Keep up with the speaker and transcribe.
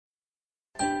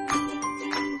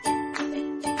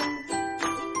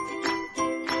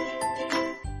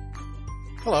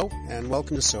Hello, and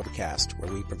welcome to SoberCast,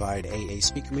 where we provide AA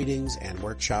speaker meetings and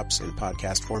workshops in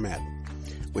podcast format.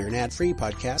 We're an ad-free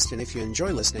podcast, and if you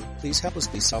enjoy listening, please help us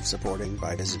be self-supporting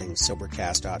by visiting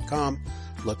Sobercast.com,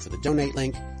 look for the donate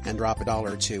link, and drop $1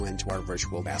 or $2 into our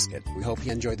virtual basket. We hope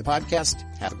you enjoy the podcast.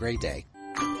 Have a great day.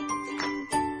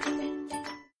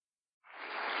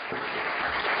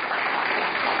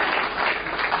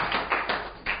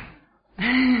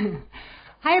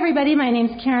 Hi, everybody. My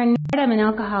name's Karen. I'm an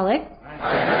alcoholic.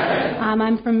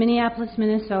 I'm from Minneapolis,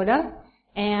 Minnesota,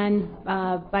 and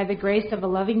by the grace of a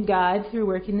loving God, through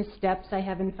working the steps, I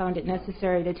haven't found it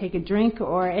necessary to take a drink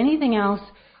or anything else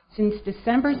since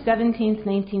December 17th,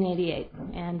 1988,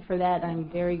 and for that I'm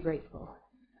very grateful.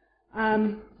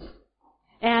 And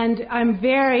I'm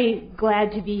very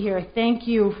glad to be here. Thank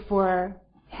you for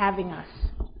having us.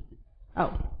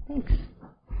 Oh, thanks.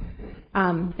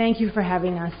 Thank you for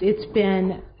having us. It's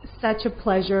been such a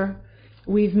pleasure.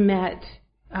 We've met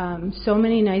so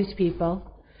many nice people.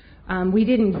 We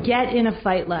didn't get in a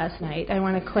fight last night. I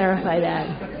want to clarify that.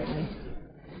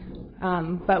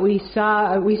 But we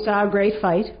saw a great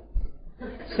fight.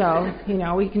 So,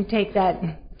 we can take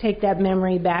that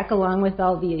memory back along with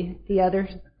all the other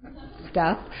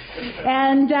stuff.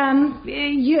 And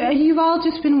you've all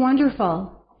just been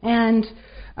wonderful. And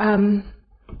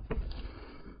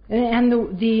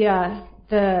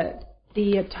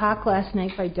the talk last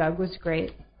night by Doug was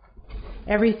great.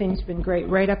 Everything's been great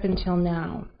right up until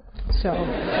now. So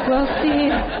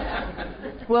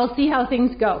we'll see how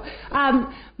things go.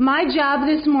 My job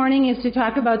this morning is to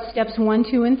talk about steps 1,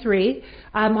 2, and 3.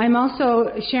 I'm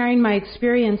also sharing my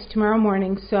experience tomorrow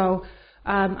morning, so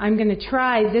I'm going to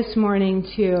try this morning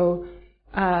to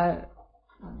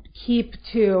keep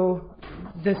to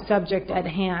the subject at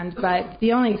hand, but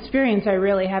the only experience I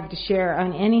really have to share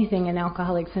on anything in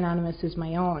Alcoholics Anonymous is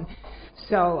my own.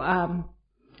 So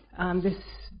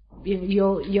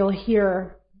you'll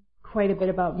hear quite a bit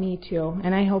about me too,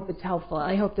 and I hope it's helpful.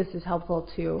 I hope this is helpful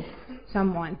to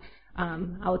someone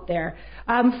out there.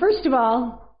 First of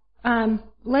all,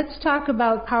 let's talk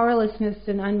about powerlessness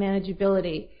and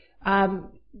unmanageability.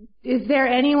 Is there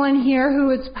anyone here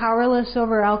who is powerless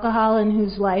over alcohol and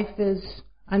whose life is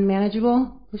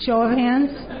unmanageable? Show of hands.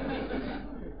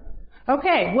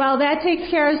 Okay, well, that takes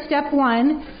care of step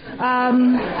 1.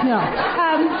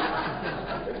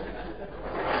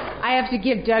 I have to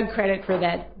give Doug credit for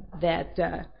that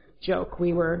joke.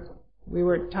 We were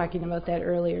talking about that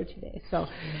earlier today. So,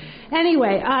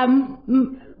 anyway,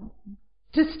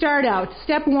 to start out,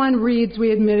 step 1 reads,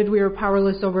 we admitted we were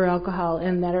powerless over alcohol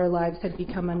and that our lives had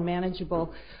become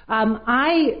unmanageable. I'm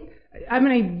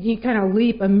going to kind of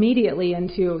leap immediately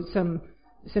into some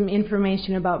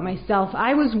information about myself.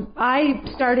 I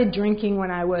started drinking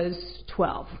when I was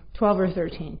 12 or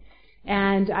 13,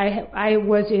 and I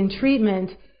was in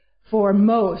treatment for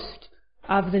most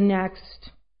of the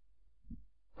next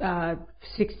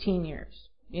 16 years.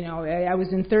 I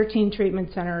was in 13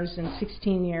 treatment centers in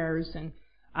 16 years, and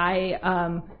I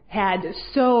had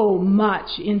so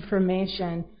much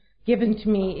information given to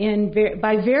me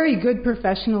by very good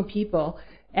professional people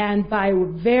and by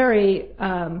very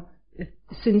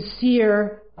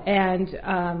sincere and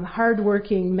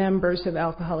hardworking members of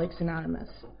Alcoholics Anonymous.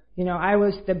 I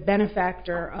was the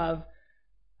benefactor of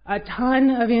a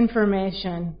ton of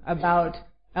information about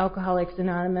Alcoholics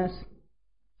Anonymous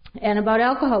and about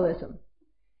alcoholism.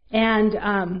 And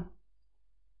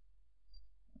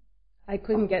I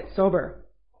couldn't get sober.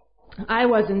 I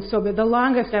wasn't sober. The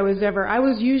longest I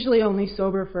was usually only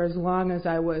sober for as long as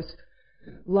I was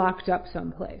locked up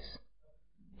someplace.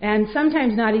 And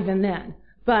sometimes not even then.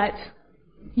 But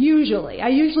I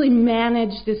usually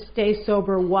managed to stay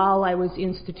sober while I was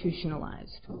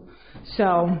institutionalized.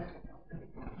 So,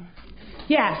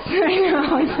 yes,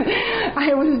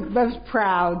 I was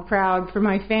proud for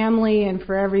my family and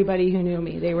for everybody who knew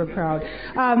me. They were proud.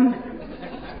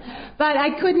 But I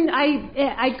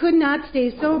could not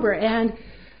stay sober, and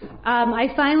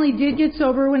I finally did get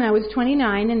sober when I was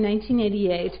 29 in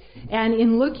 1988, and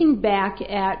in looking back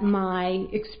at my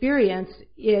experience,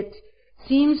 it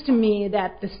seems to me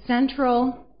that the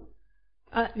central,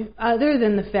 other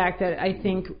than the fact that I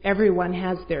think everyone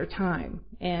has their time,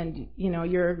 and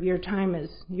your time is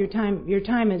your time,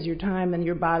 and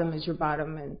your bottom is your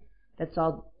bottom, and that's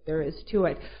all there is to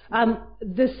it.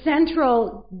 The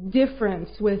central difference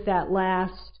with that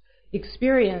last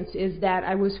experience is that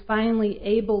I was finally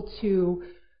able to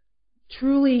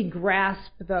truly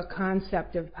grasp the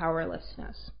concept of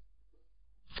powerlessness,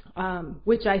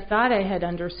 which I thought I had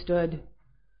understood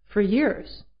for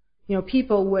years.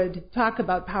 People would talk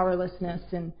about powerlessness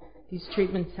in these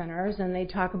treatment centers, and they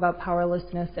talk about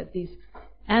powerlessness at these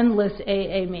endless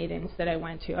AA meetings that I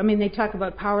went to. I mean, they talk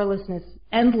about powerlessness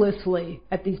endlessly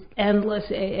at these endless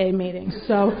AA meetings.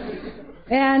 So,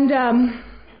 and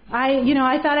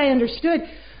I thought I understood.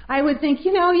 I would think,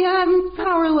 yeah, I'm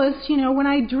powerless. When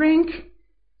I drink,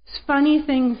 funny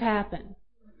things happen.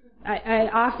 I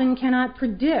often cannot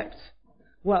predict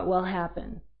what will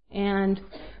happen. And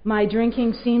my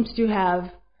drinking seems to have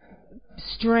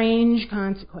strange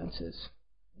consequences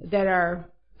that are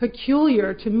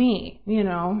peculiar to me,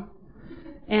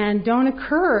 and don't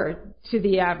occur to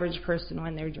the average person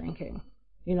when they're drinking.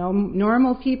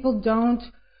 Normal people don't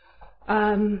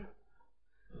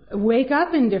wake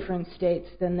up in different states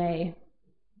than they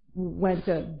went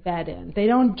to bed in. They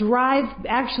don't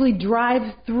actually drive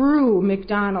through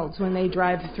McDonald's when they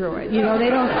drive through it. They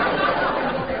don't.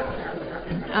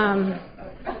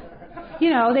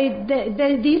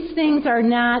 These things are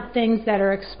not things that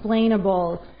are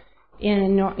explainable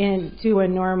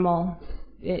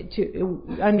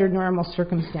under normal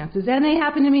circumstances, and they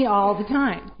happen to me all the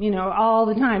time. All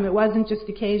the time. It wasn't just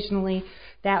occasionally.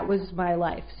 That was my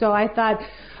life. So I thought,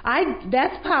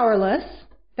 that's powerless.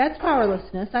 That's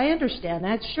powerlessness. I understand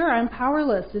that. Sure, I'm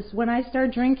powerless. When I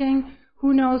start drinking,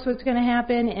 who knows what's going to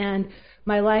happen, and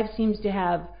my life seems to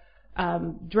have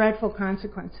dreadful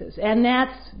consequences. And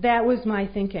that was my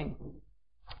thinking.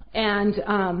 And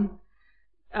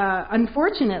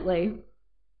unfortunately,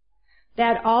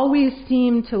 that always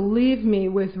seemed to leave me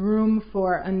with room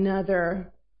for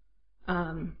another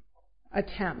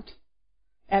attempt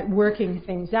at working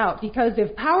things out. Because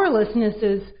if powerlessness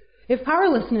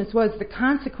was the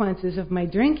consequences of my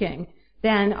drinking,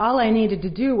 then all I needed to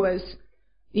do was,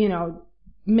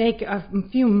 make a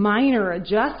few minor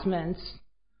adjustments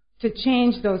to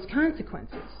change those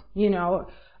consequences.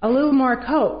 A little more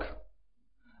Coke,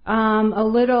 a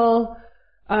little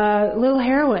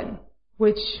heroin,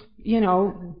 which,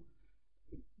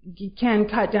 can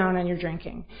cut down on your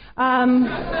drinking.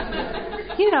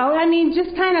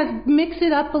 Just kind of mix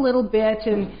it up a little bit,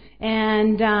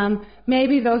 and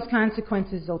maybe those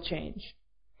consequences will change.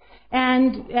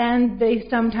 And they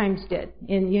sometimes did.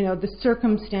 The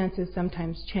circumstances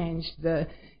sometimes changed. The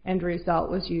end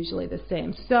result was usually the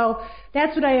same. So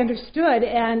that's what I understood,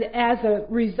 and as a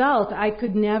result, I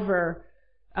could never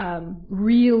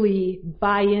really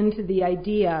buy into the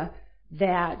idea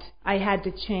that I had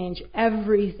to change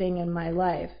everything in my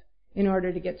life in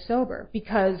order to get sober,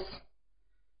 because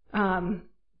I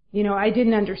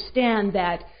didn't understand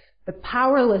that the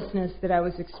powerlessness that I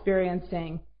was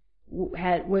experiencing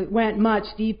went much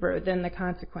deeper than the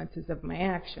consequences of my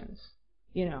actions.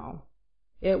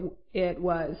 It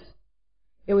was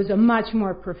a much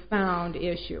more profound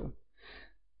issue.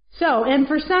 So, and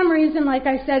for some reason, like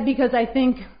I said, because I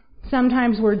think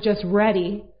sometimes we're just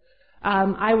ready,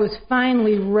 I was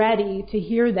finally ready to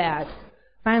hear that,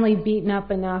 finally beaten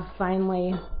up enough,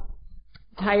 finally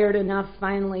tired enough,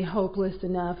 finally hopeless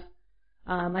enough.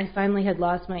 I finally had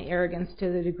lost my arrogance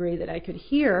to the degree that I could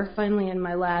hear, finally in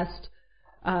my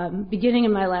beginning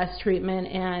of my last treatment,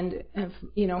 and,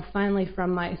 finally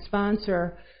from my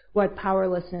sponsor, what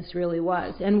powerlessness really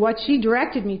was. And what she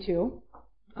directed me to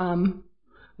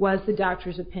was the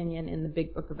doctor's opinion in the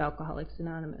Big Book of Alcoholics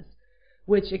Anonymous,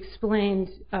 which explained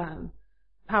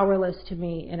powerless to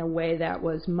me in a way that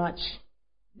was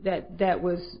that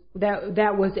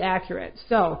was accurate.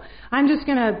 So I'm just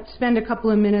going to spend a couple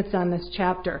of minutes on this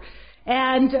chapter.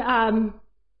 And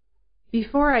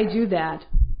before I do that,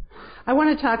 I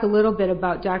want to talk a little bit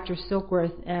about Dr.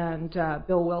 Silkworth and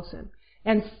Bill Wilson.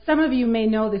 And some of you may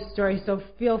know this story, so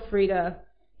feel free to,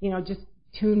 just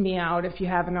tune me out if you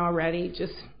haven't already.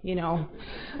 Just,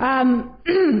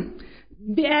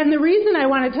 And the reason I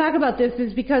want to talk about this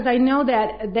is because I know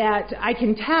that I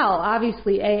can tell,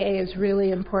 obviously, AA is really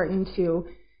important to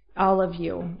all of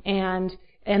you. And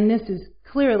this is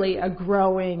clearly a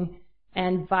growing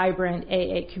and vibrant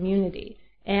AA community.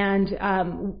 And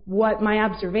what my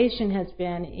observation has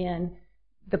been in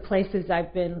the places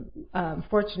I've been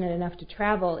fortunate enough to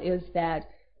travel is that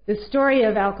the story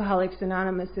of Alcoholics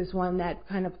Anonymous is one that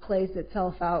kind of plays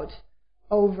itself out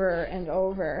over and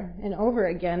over and over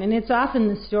again. And it's often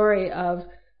the story of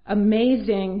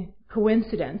amazing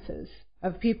coincidences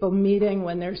of people meeting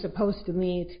when they're supposed to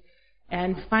meet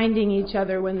and finding each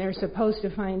other when they're supposed to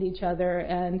find each other,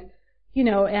 and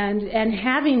and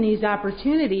having these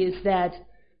opportunities that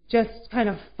just kind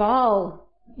of fall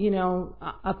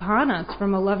upon us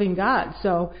from a loving God.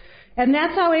 So, and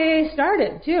that's how AA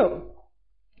started too.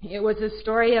 It was a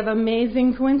story of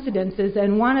amazing coincidences,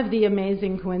 and one of the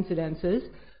amazing coincidences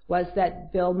was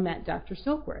that Bill met Dr.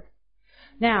 Silkworth.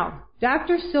 Now,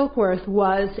 Dr. Silkworth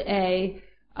was a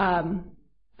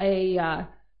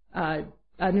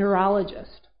a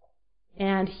neurologist,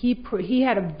 and he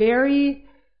had a very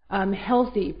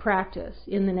healthy practice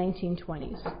in the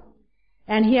 1920s,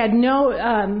 and he had no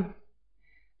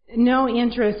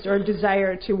interest or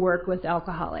desire to work with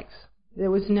alcoholics.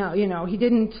 There was no, he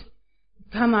didn't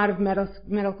come out of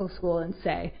medical school and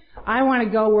say, I want to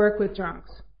go work with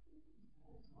drunks.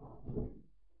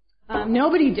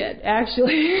 Nobody did,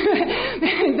 actually.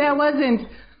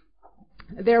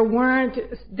 There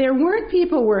weren't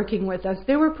people working with us.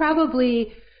 There were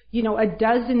probably, a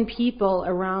dozen people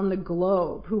around the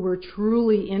globe who were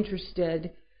truly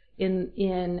interested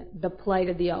in the plight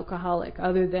of the alcoholic,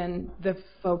 other than the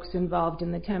folks involved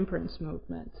in the temperance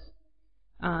movements.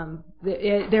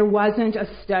 There wasn't a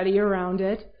study around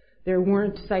it. There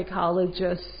weren't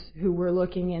psychologists who were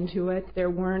looking into it. There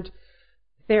weren't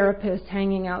therapists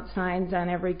hanging out signs on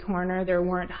every corner. There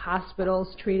weren't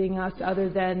hospitals treating us other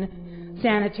than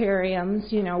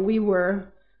sanitariums. We were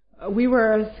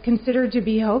considered to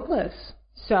be hopeless.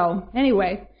 So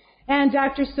anyway, and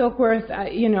Dr. Silkworth,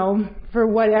 for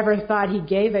whatever thought he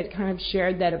gave it, kind of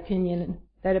shared that opinion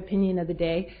of the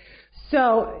day.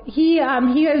 So he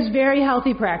has very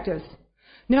healthy practice.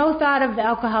 No thought of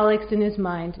alcoholics in his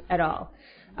mind at all.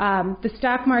 The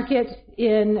stock market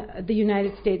in the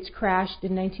United States crashed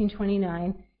in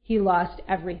 1929. He lost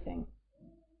everything.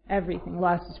 Everything.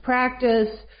 Lost his practice,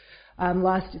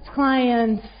 lost his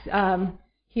clients.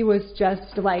 He was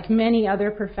just like many other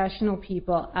professional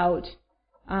people out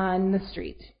on the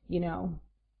street,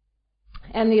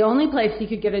 And the only place he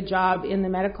could get a job in the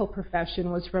medical profession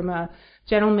was from a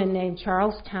gentleman named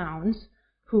Charles Towns,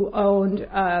 who owned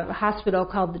a hospital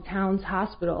called the Towns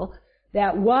Hospital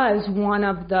that was one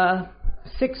of the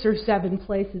 6 or 7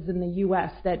 places in the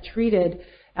U.S. that treated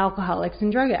alcoholics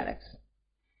and drug addicts.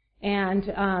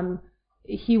 And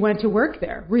he went to work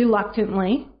there,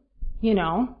 reluctantly,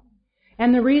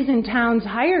 And the reason Towns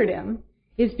hired him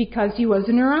is because he was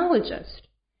a neurologist.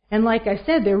 And like I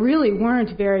said, there really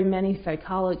weren't very many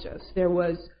psychologists. There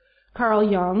was Carl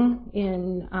Jung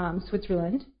in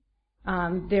Switzerland.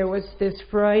 There was this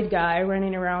Freud guy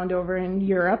running around over in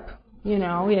Europe,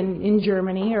 in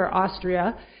Germany or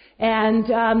Austria. And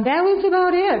that was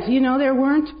about it.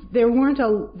 There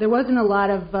wasn't a lot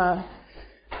of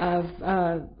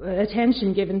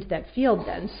attention given to that field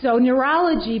then. So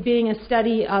neurology, being a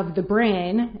study of the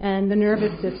brain and the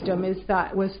nervous system,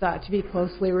 was thought to be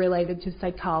closely related to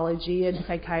psychology and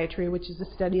psychiatry, which is a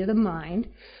study of the mind.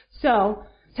 So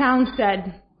Towns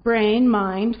said, brain,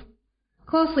 mind,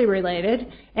 closely related,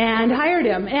 and hired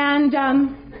him. And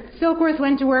Silkworth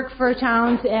went to work for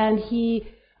Towns, and he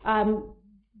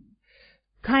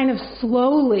kind of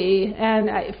slowly,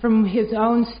 and from his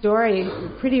own story,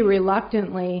 pretty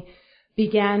reluctantly,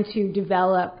 began to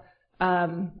develop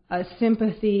a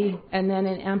sympathy and then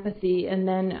an empathy and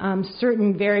then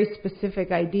certain very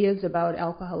specific ideas about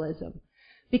alcoholism.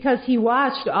 Because he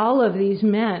watched all of these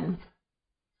men,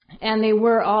 and it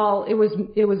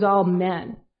was all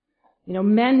men.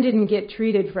 Men didn't get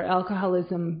treated for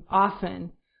alcoholism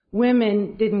often.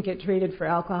 Women didn't get treated for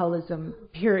alcoholism,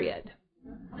 period.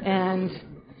 And,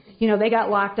 they got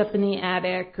locked up in the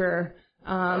attic or,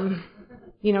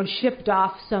 shipped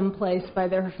off someplace by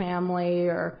their family,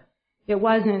 or it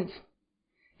wasn't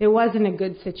a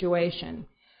good situation.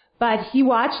 But he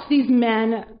watched these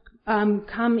men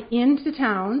come into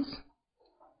Towns,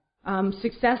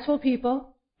 successful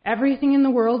people, everything in the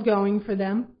world going for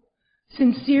them,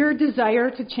 sincere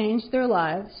desire to change their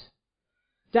lives.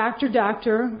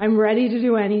 Doctor, I'm ready to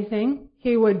do anything.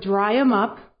 He would dry them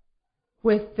up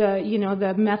with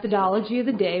the methodology of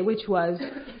the day, which was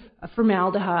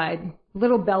formaldehyde,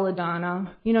 little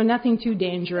belladonna, nothing too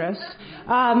dangerous.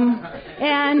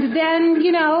 And then,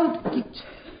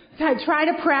 try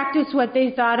to practice what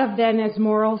they thought of then as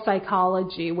moral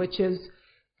psychology, which is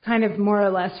kind of more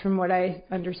or less, from what I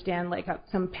understand, like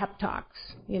some pep talks,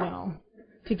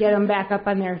 to get them back up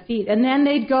on their feet. And then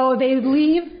they'd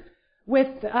leave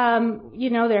with,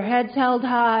 their heads held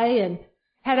high and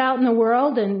head out in the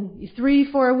world, and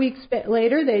 3-4 weeks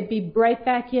later, they'd be right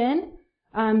back in,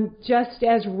 just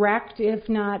as wrecked, if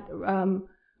not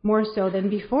more so than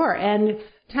before. And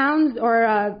Towns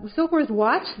or Silkworth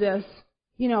watched this,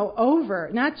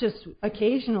 over, not just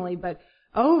occasionally, but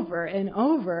over and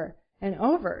over and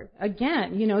over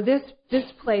again. This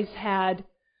place had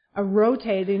a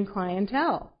rotating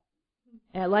clientele,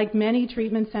 like many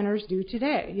treatment centers do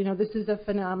today. This is a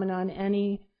phenomenon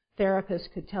any therapist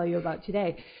could tell you about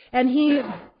today. And he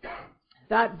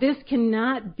thought this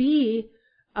cannot be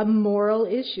a moral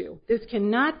issue. This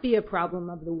cannot be a problem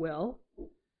of the will.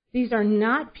 These are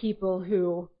not people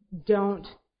who don't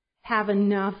have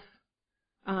enough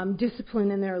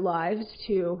discipline in their lives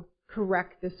to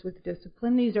correct this with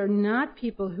discipline. These are not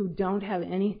people who don't have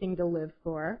anything to live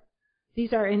for.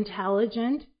 These are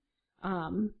intelligent,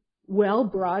 well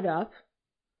brought up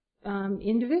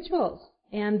individuals.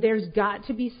 And there's got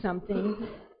to be something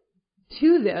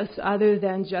to this other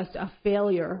than just a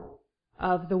failure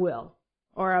of the will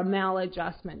or a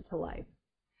maladjustment to life.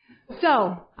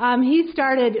 So he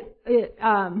started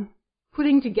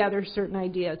putting together certain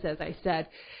ideas, as I said.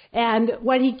 And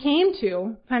what he came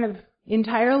to, kind of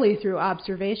entirely through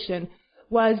observation,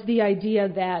 was the idea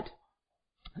that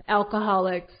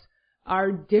alcoholics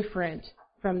are different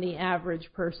from the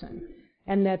average person,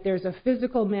 and that there's a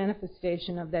physical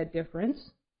manifestation of that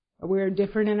difference. We're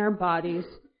different in our bodies,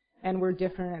 and we're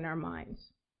different in our minds.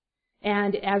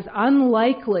 And as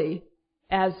unlikely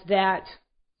as that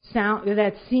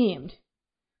seemed,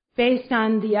 based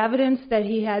on the evidence that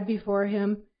he had before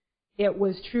him, it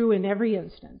was true in every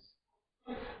instance.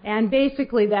 And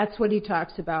basically that's what he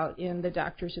talks about in the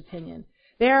doctor's opinion.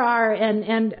 There are,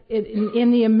 in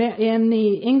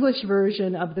the English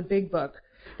version of the Big Book,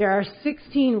 there are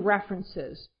 16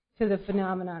 references to the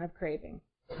phenomenon of craving.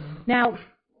 Now,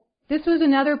 this was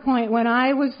another point when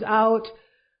I was out,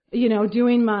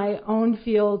 doing my own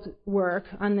field work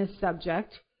on this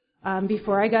subject,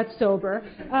 before I got sober.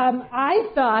 I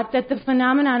thought that the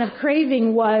phenomenon of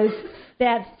craving was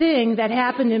that thing that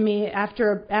happened to me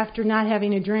after not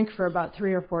having a drink for about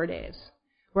 3 or 4 days,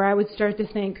 where I would start to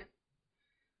think,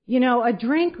 a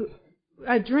drink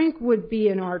would be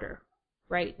in order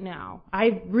right now.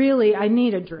 I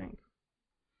need a drink.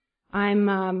 I'm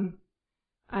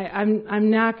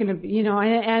not going to be,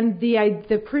 and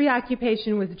the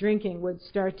preoccupation with drinking would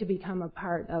start to become a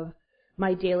part of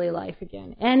my daily life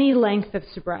again, any length of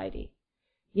sobriety.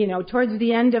 Towards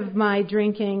the end of my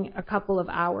drinking, a couple of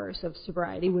hours of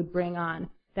sobriety would bring on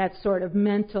that sort of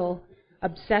mental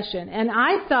obsession. And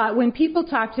I thought when people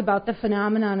talked about the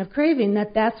phenomenon of craving,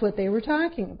 that's what they were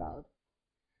talking about.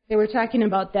 They were talking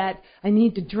about that, I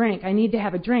need to drink, I need to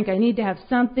have a drink, I need to have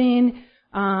something,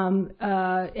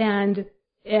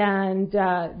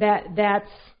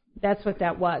 that's what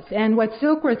that was. And what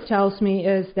Silkworth tells me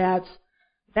is that's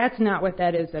not what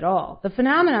that is at all. The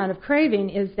phenomenon of craving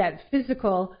is that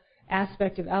physical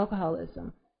aspect of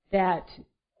alcoholism that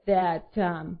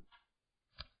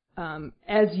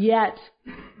as yet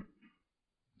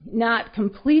not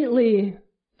completely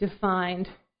defined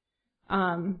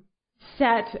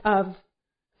set of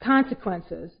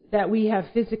consequences that we have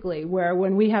physically, where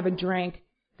when we have a drink,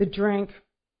 the drink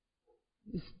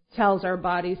tells our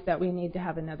bodies that we need to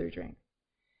have another drink.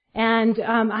 And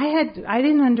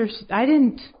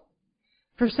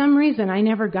for some reason, I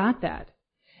never got that.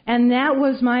 And that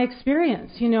was my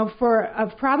experience,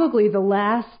 for probably the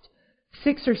last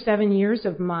 6 or 7 years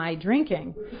of my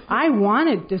drinking. I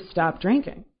wanted to stop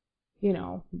drinking,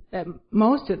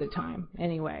 most of the time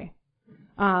anyway.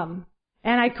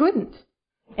 And I couldn't.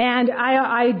 And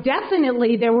I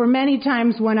definitely, there were many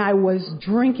times when I was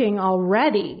drinking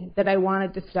already that I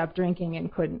wanted to stop drinking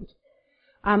and couldn't.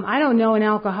 I don't know an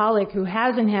alcoholic who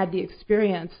hasn't had the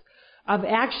experience of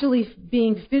actually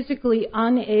being physically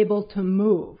unable to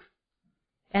move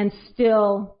and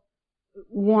still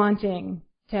wanting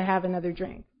to have another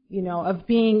drink, of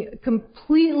being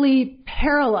completely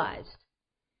paralyzed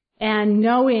and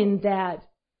knowing that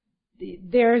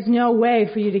there's no way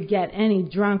for you to get any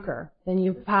drunker than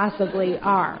you possibly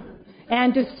are.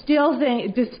 And to still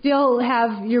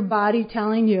have your body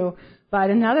telling you, but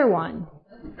another one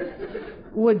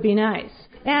would be nice.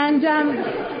 And,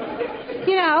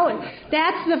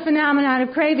 that's the phenomenon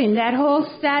of craving, that whole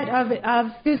set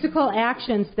of physical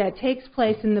actions that takes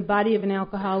place in the body of an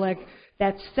alcoholic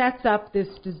that sets up this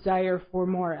desire for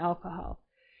more alcohol.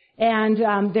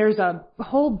 And there's a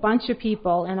whole bunch of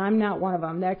people, and I'm not one of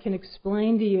them, that can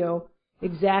explain to you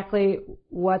exactly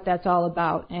what that's all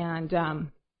about. And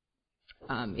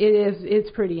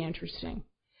it's pretty interesting.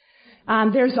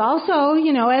 There's also,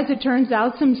 as it turns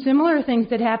out, some similar things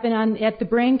that happen at the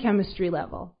brain chemistry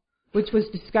level, which was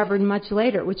discovered much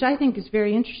later, which I think is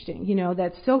very interesting.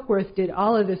 That Silkworth did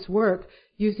all of this work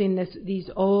using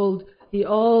the old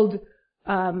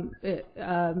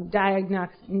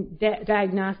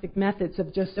diagnostic methods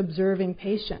of just observing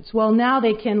patients. Well, now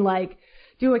they can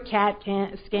do a CAT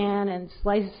scan and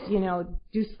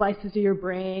do slices of your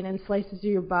brain and slices of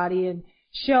your body and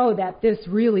show that this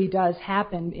really does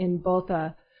happen in both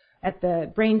at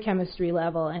the brain chemistry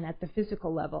level and at the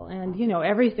physical level. And,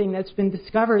 everything that's been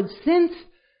discovered since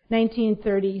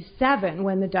 1937,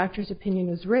 when the doctor's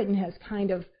opinion was written, has kind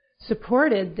of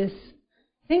supported this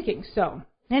thinking. So,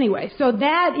 anyway, so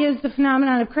that is the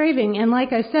phenomenon of craving. And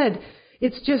like I said,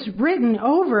 It's just written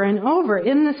over and over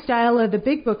in the style of the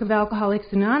Big Book of Alcoholics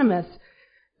Anonymous.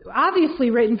 Obviously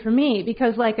written for me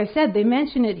because, like I said, they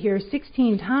mention it here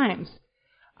 16 times.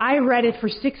 I read it for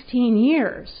 16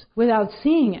 years without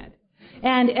seeing it.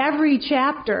 And every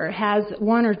chapter has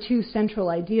one or two central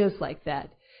ideas like that.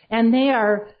 And they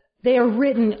are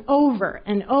written over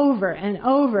and over and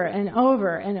over and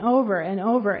over and over and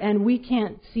over, and we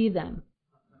can't see them.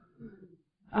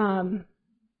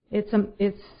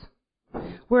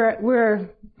 We're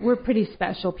pretty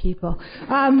special people.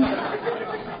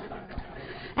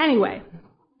 Anyway.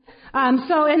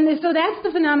 So that's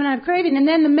the phenomenon of craving. And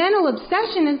then the mental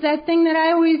obsession is that thing that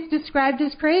I always described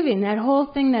as craving, that whole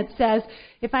thing that says,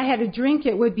 if I had a drink,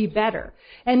 it would be better.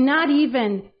 And not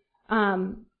even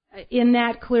in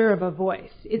that clear of a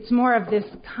voice. It's more of this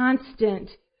constant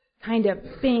kind of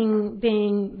bing,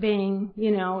 bing, bing,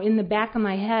 in the back of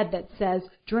my head that says,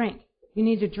 drink. You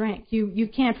need to drink. You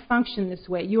can't function this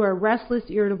way. You are restless,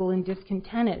 irritable, and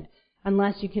discontented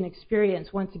unless you can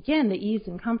experience, once again, the ease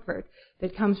and comfort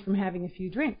that comes from having a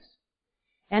few drinks.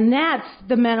 And that's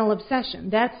the mental obsession.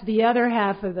 That's the other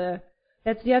half of the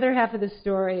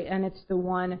story, and it's the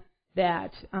one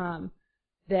that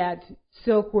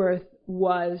Silkworth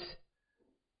was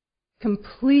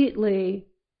completely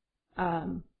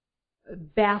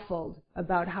baffled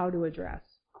about how to address.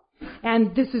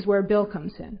 And this is where Bill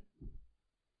comes in.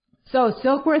 So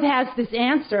Silkworth has this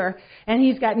answer, and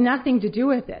he's got nothing to do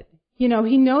with it. He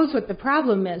knows what the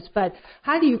problem is, but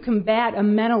how do you combat a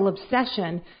mental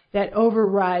obsession that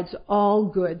overrides all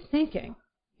good thinking?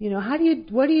 What do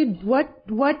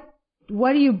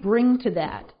you bring to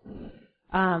that?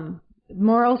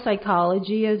 Moral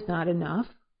psychology is not enough.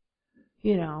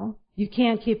 You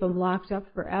can't keep them locked up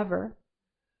forever.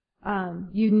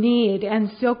 You need, and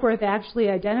Silkworth actually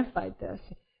identified this,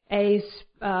 a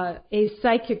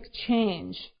psychic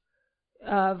change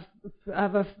of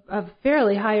a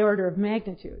fairly high order of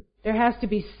magnitude. There has to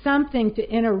be something to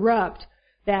interrupt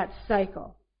that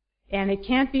cycle, and it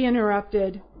can't be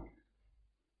interrupted.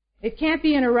 It can't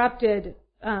be interrupted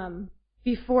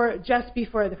just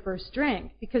before the first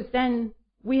drink, because then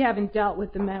we haven't dealt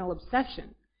with the mental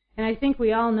obsession. And I think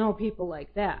we all know people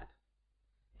like that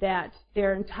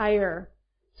their entire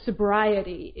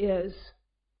sobriety is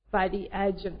by the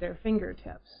edge of their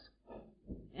fingertips.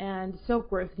 And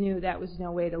Silkworth knew that was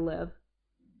no way to live.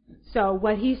 So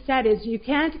what he said is, you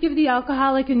can't give the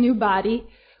alcoholic a new body.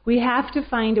 We have to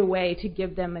find a way to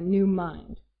give them a new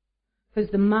mind. Because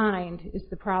the mind is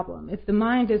the problem. If the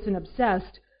mind isn't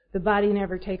obsessed, the body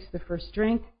never takes the first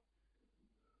drink.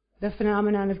 The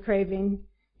phenomenon of craving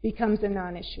becomes a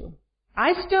non-issue.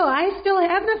 I still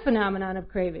have the phenomenon of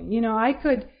craving.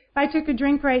 If I took a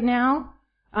drink right now,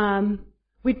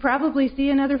 we'd probably see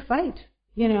another fight.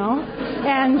 And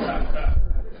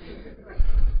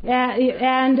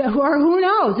or who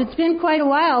knows? It's been quite a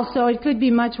while, so it could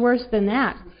be much worse than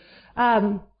that.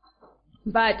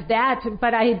 But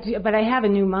I have a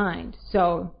new mind.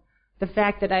 So the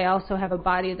fact that I also have a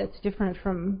body that's different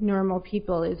from normal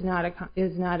people is not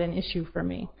an issue for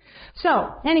me.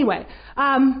 So anyway,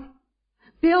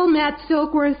 Bill met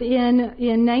Silkworth in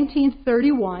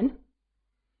 1931.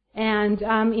 And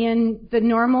in the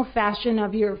normal fashion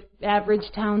of your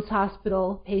average Towns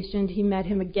Hospital patient, he met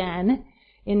him again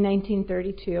in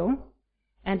 1932,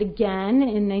 and again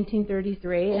in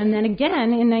 1933, and then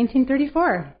again in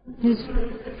 1934.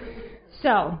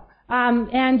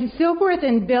 And Silkworth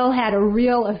and Bill had a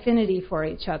real affinity for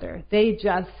each other. They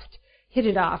just hit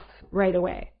it off right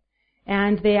away.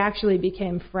 And they actually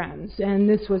became friends. And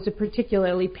this was a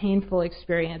particularly painful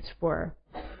experience for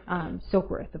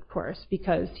Silkworth, of course,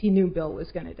 because he knew Bill was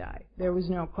going to die. There was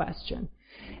no question.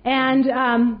 And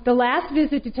the last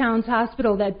visit to Towns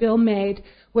Hospital that Bill made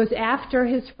was after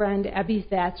his friend Ebby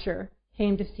Thatcher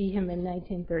came to see him in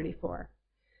 1934.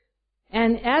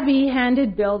 And Ebby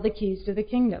handed Bill the keys to the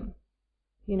kingdom.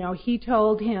 He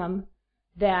told him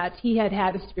that he had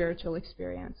had a spiritual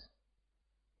experience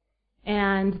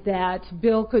and that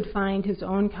Bill could find his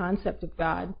own concept of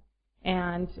God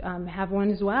and have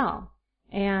one as well.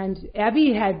 And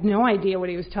Ebby had no idea what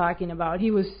he was talking about.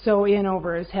 He was so in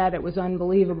over his head, it was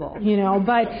unbelievable,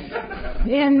 But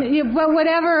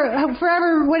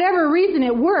for whatever reason,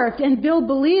 it worked, and Bill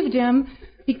believed him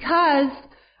because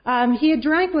he had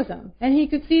drank with him, and he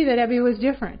could see that Ebby was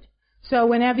different. So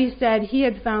when Ebby said he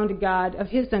had found a God of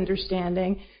his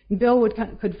understanding, and Bill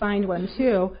could find one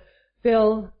too,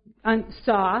 Bill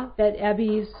saw that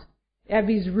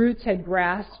Ebby's roots had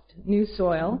grasped new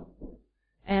soil.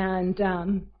 And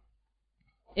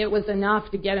it was enough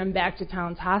to get him back to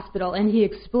Towns Hospital. And he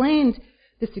explained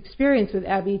this experience with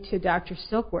Ebby to Dr.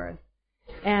 Silkworth.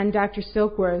 and Dr.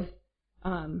 Silkworth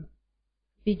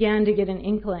began to get an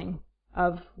inkling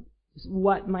of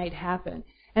what might happen.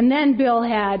 And then Bill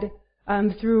had,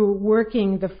 through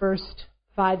working the first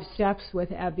 5 steps with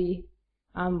Ebby,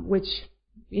 which,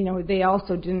 they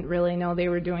also didn't really know they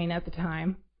were doing at the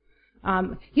time.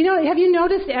 Have you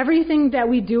noticed everything that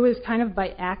we do is kind of by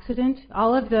accident?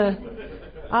 All of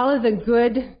the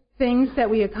good things that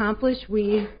we accomplish,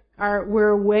 we're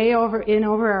way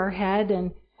over our head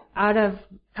and out of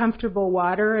comfortable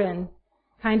water and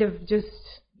kind of just,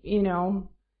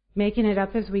 making it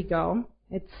up as we go.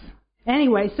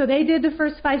 Anyway, so they did the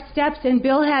first 5 steps, and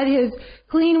Bill had his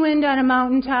clean wind on a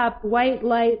mountaintop, white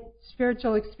light,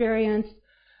 spiritual experience.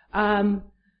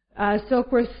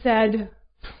 Silkworth said,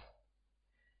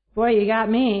 boy, you got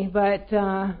me, but,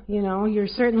 you're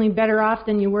certainly better off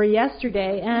than you were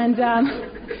yesterday. And that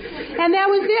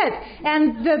was it.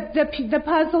 And the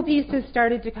puzzle pieces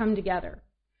started to come together.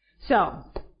 So,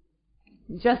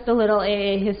 just a little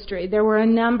AA history. There were a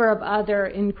number of other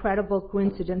incredible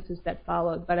coincidences that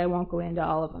followed, but I won't go into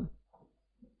all of them.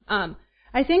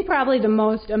 I think probably the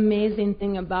most amazing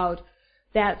thing about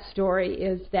that story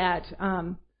is that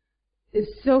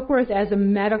Silkworth, as a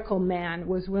medical man,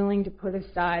 was willing to put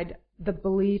aside the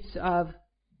beliefs of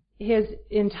his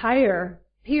entire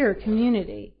peer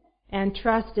community and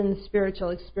trust in the spiritual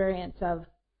experience of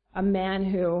a man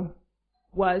who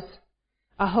was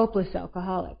a hopeless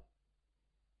alcoholic.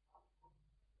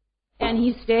 And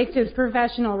he staked his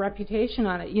professional reputation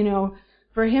on it.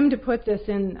 For him to put this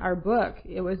in our book,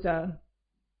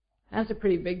 that's a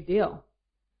pretty big deal.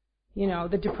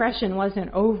 The depression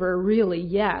wasn't over really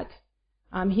yet.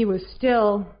 He was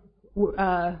still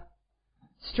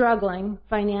struggling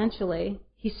financially.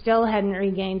 He still hadn't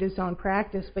regained his own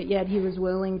practice, but yet he was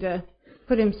willing to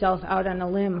put himself out on a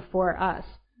limb for us.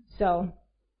 So,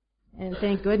 and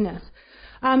thank goodness.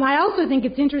 I also think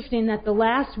it's interesting that the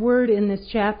last word in this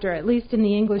chapter, at least in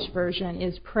the English version,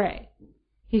 is pray.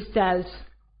 He says,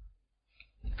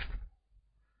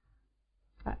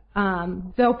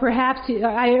 though perhaps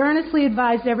I earnestly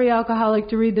advise every alcoholic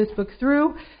to read this book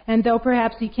through, and though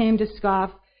perhaps he came to scoff,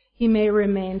 he may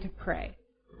remain to pray.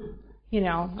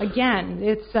 Again,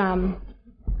 it's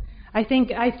I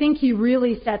think he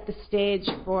really set the stage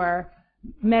for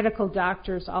medical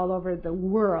doctors all over the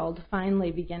world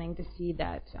finally beginning to see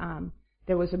that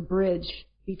there was a bridge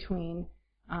between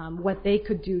what they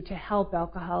could do to help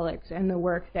alcoholics and the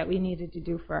work that we needed to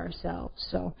do for ourselves.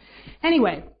 So,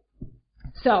 anyway.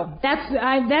 So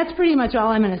that's pretty much all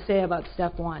I'm going to say about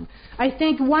step 1. I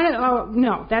think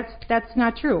that's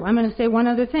not true. I'm going to say one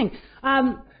other thing.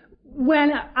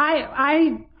 When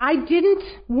I didn't,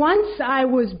 once I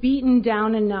was beaten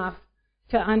down enough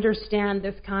to understand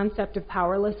this concept of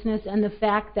powerlessness and the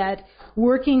fact that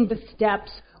working the steps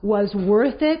was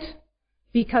worth it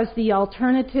because the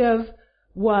alternative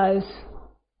was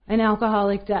an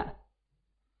alcoholic death.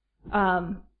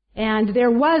 And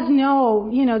there was no,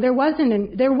 I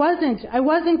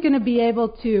wasn't going to be able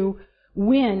to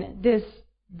win this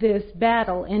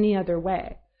battle any other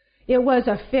way. It was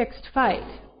a fixed fight.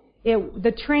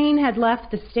 The train had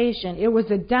left the station. It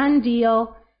was a done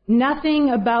deal. Nothing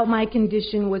about my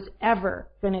condition was ever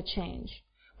going to change.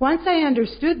 Once I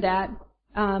understood that,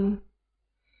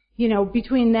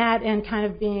 between that and kind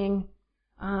of being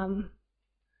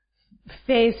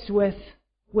faced with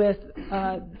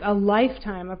a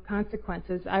lifetime of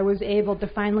consequences, I was able to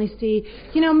finally see,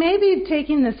 maybe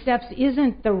taking the steps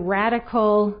isn't the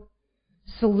radical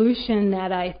solution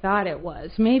that I thought it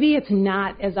was. Maybe it's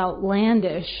not as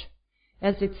outlandish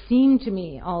as it seemed to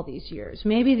me all these years.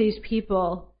 Maybe these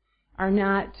people are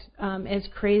not as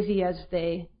crazy as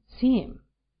they seem,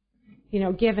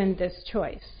 given this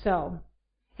choice. So,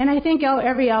 and I think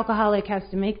every alcoholic has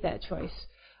to make that choice.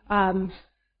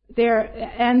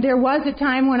 There was a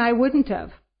time when I wouldn't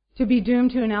have, to be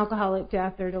doomed to an alcoholic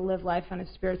death or to live life on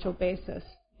a spiritual basis.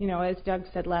 As Doug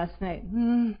said last night,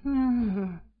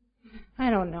 I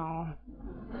don't know.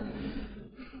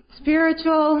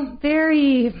 Spiritual,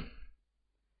 very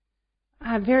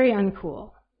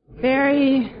uncool.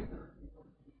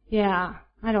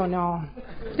 I don't know.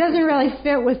 It doesn't really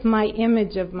fit with my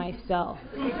image of myself.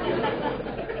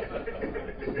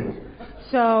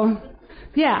 So,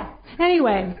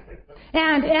 anyway.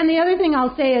 And the other thing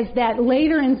I'll say is that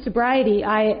later in sobriety,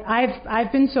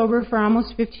 I've been sober for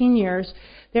almost 15 years.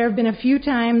 There have been a few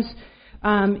times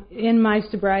in my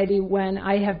sobriety when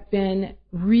I have been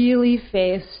really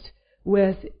faced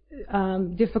with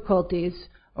difficulties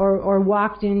or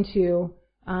walked into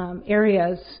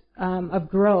areas of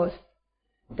growth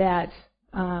that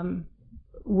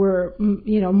were,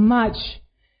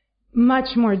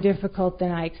 much more difficult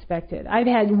than I expected. I've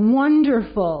had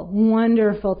wonderful,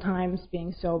 wonderful times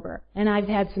being sober. And I've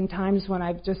had some times when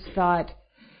I've just thought,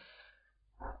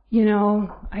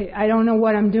 I don't know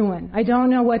what I'm doing. I don't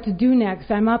know what to do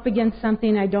next. I'm up against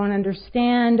something I don't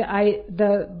understand.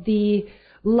 The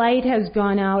light has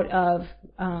gone out of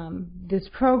this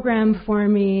program for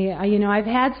me. I've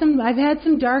had some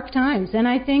dark times. And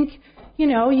I think,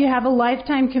 you have a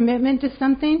lifetime commitment to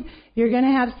something, you're going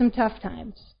to have some tough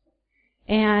times.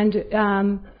 And,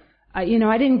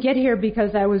 I didn't get here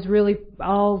because I was really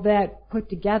all that put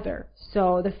together.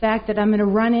 So the fact that I'm going to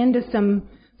run into some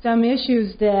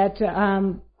issues that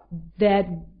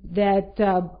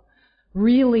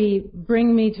really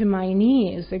bring me to my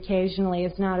knees occasionally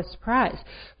is not a surprise.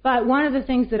 But one of the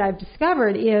things that I've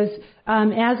discovered is,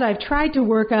 as I've tried to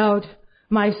work out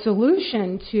my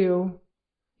solution to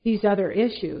these other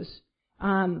issues,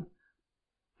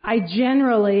 I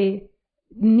generally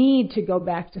need to go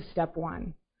back to step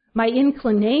 1. My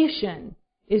inclination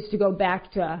is to go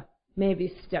back to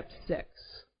maybe step 6.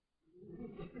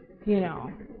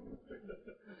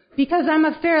 Because I'm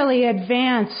a fairly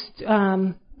advanced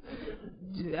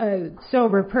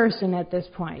sober person at this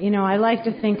point. I like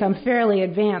to think I'm fairly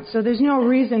advanced, so there's no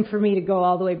reason for me to go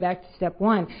all the way back to step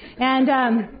 1.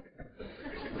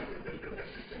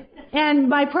 And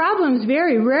my problems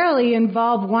very rarely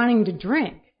involve wanting to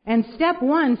drink. And step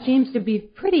 1 seems to be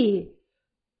pretty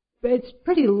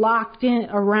locked in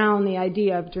around the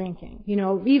idea of drinking,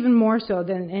 even more so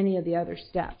than any of the other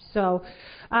steps. So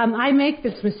I make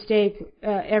this mistake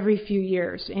every few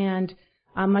years, and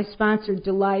my sponsor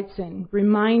delights in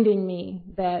reminding me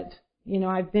that,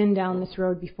 I've been down this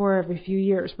road before every few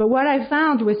years. But what I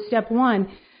found with step 1,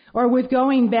 or with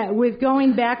going back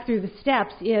through the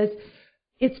steps, is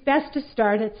it's best to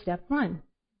start at step 1.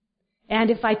 And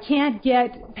if I can't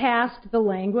get past the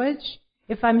language,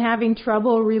 if I'm having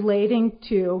trouble relating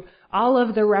to all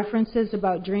of the references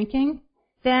about drinking,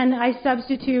 then I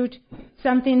substitute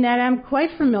something that I'm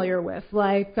quite familiar with,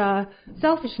 like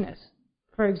selfishness,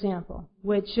 for example,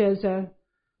 which is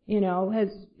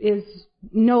is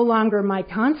no longer my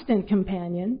constant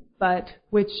companion, but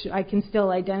which I can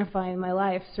still identify in my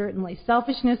life, certainly.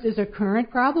 Selfishness is a current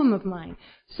problem of mine.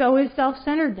 So is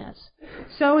self-centeredness.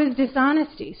 So is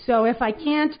dishonesty. So if I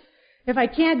can't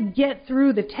get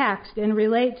through the text and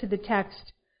relate to the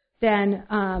text, then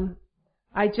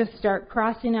I just start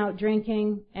crossing out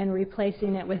drinking and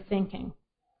replacing it with thinking,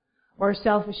 or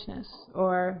selfishness,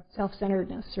 or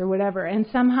self-centeredness, or whatever. And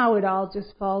somehow it all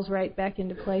just falls right back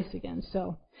into place again.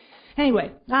 So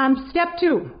anyway, step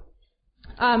 2.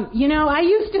 I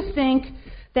used to think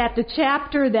that the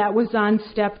chapter that was on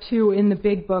step 2 in the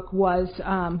big book was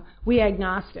We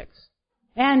Agnostics.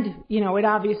 And, it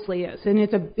obviously is. And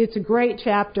it's a great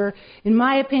chapter. In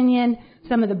my opinion,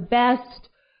 some of the best,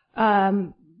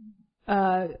 the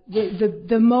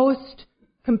most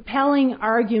compelling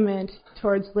argument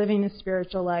towards living a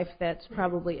spiritual life that's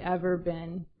probably ever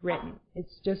been written.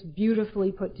 It's just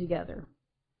beautifully put together.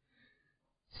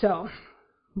 So,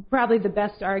 probably the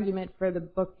best argument for the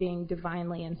book being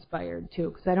divinely inspired, too,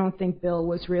 because I don't think Bill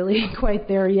was really quite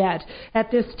there yet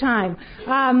at this time.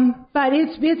 But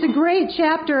it's a great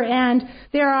chapter, and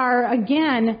there are,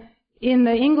 again, in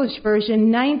the English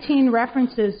version, 19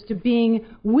 references to being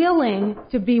willing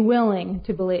to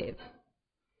believe.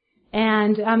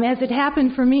 And as it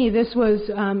happened for me, this was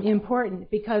important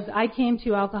because I came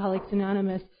to Alcoholics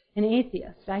Anonymous an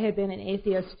atheist. I had been an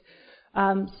atheist.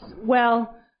 I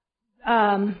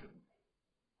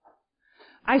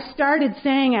started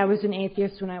saying I was an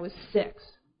atheist when I was 6,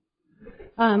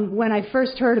 when I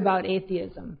first heard about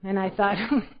atheism. And I thought,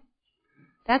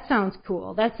 that sounds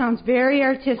cool. That sounds very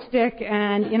artistic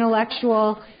and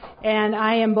intellectual. And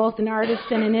I am both an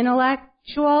artist and an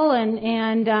intellectual,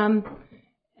 and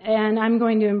I'm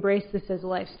going to embrace this as a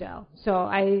lifestyle. So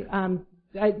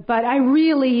but I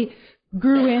really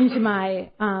grew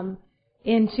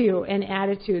into an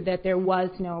attitude that there was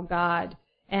no God.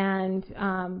 And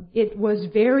it was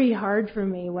very hard for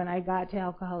me when I got to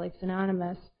Alcoholics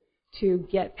Anonymous to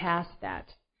get past that.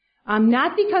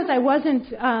 Not because I wasn't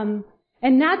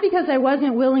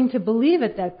willing to believe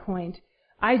at that point.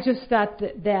 I just thought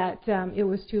that it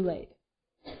was too late.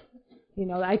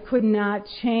 I could not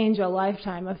change a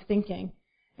lifetime of thinking.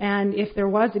 And if there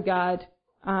was a God,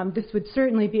 this would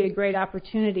certainly be a great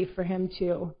opportunity for him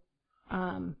to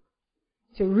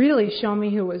really show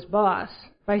me who was boss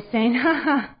by saying,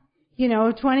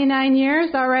 29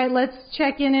 years, all right, let's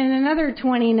check in another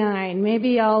 29.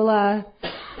 Maybe I'll,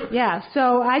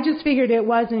 So I just figured it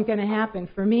wasn't going to happen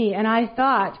for me. And I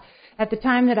thought at the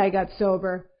time that I got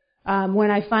sober, when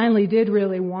I finally did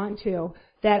really want to,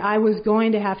 that I was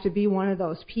going to have to be one of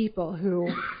those people who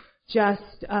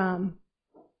just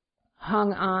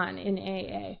hung on in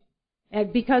AA.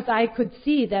 And because I could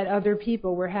see that other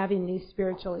people were having these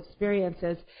spiritual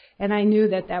experiences, and I knew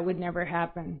that that would never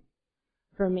happen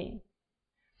for me.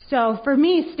 So for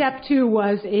me, step 2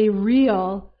 was a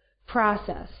real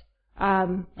process.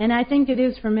 And I think it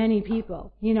is for many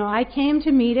people. You know, I came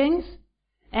to meetings,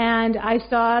 and I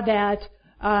saw that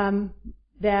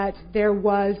that there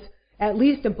was at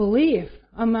least a belief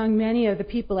among many of the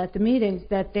people at the meetings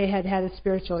that they had had a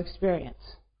spiritual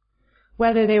experience.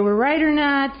 Whether they were right or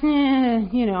not,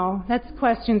 you know, that's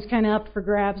questions kind of up for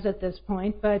grabs at this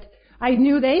point, but I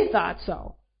knew they thought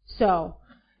so. So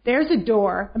there's a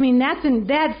door. I mean,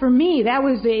 that for me, that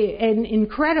was an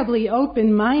incredibly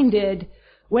open-minded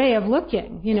way of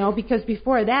looking, you know, because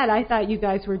before that I thought you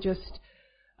guys were just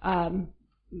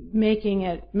making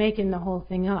the whole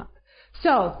thing up.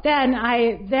 So then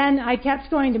I kept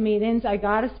going to meetings. I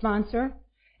got a sponsor,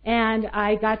 and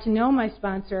I got to know my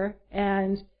sponsor,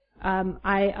 and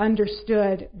I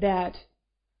understood that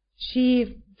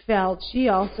she felt she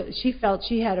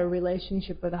had a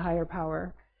relationship with a higher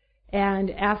power. And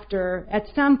at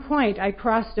some point, I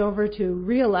crossed over to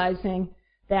realizing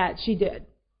that she did.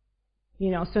 You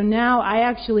know, so now I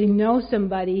actually know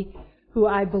somebody who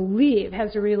I believe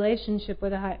has a relationship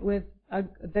with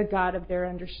the God of their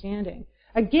understanding.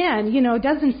 Again, you know, it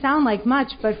doesn't sound like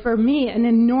much, but for me, an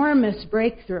enormous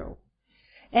breakthrough.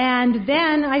 And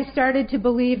then I started to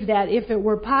believe that if it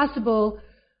were possible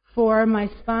for my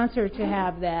sponsor to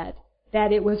have that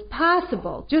it was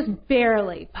possible, just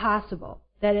barely possible,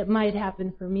 that it might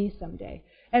happen for me someday.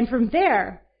 And from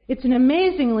there, it's an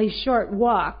amazingly short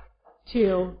walk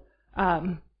to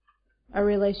a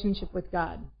relationship with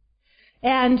God.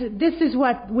 And this is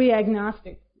what we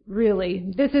agnostics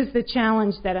really, this is the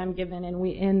challenge that I'm given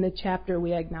in the chapter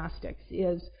We Agnostics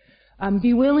is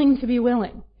be willing to be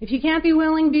willing. If you can't be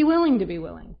willing to be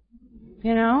willing.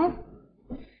 You know?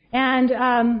 And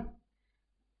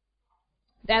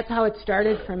that's how it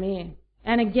started for me.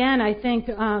 And again, I think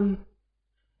the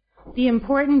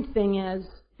important thing is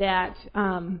that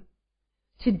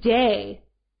today,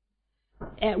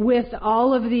 with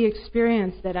all of the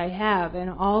experience that I have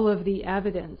and all of the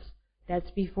evidence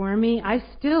that's before me, I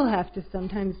still have to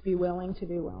sometimes be willing to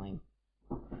be willing.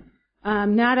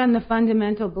 Not on the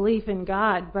fundamental belief in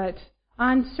God, but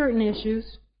on certain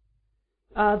issues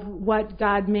of what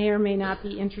God may or may not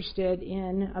be interested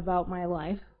in about my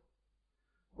life,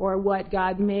 or what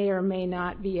God may or may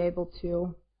not be able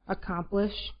to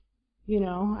accomplish. You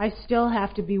know, I still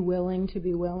have to be willing to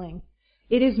be willing.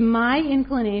 It is my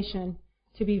inclination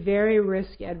to be very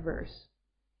risk adverse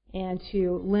and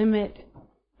to limit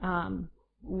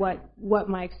what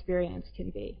my experience can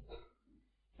be.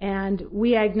 And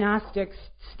we agnostics,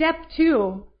 step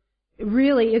 2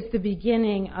 really is the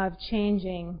beginning of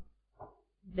changing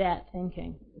that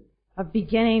thinking, of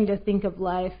beginning to think of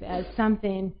life as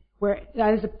something where,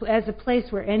 as a place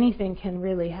where anything can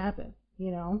really happen,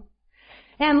 you know.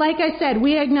 And like I said,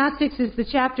 We Agnostics is the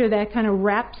chapter that kind of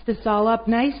wraps this all up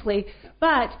nicely.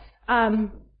 But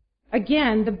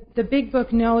again, the big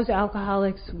book knows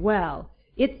alcoholics well.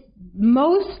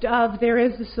 There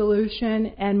is a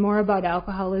solution and more about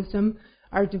alcoholism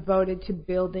are devoted to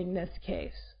building this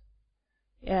case.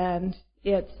 And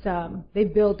they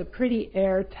build a pretty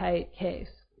airtight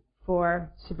case for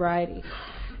sobriety.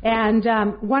 And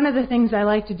one of the things I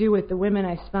like to do with the women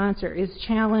I sponsor is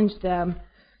challenge them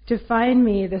to find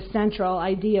me the central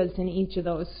ideas in each of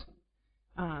those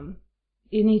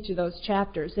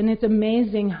chapters. And it's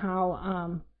amazing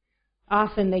how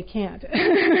often they can't,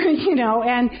 you know.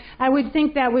 And I would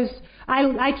think that was,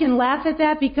 I can laugh at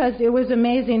that because it was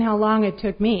amazing how long it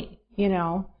took me, you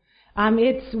know.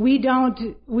 We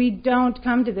don't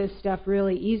come to this stuff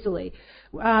really easily.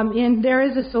 And there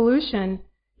is a solution.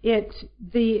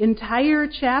 The entire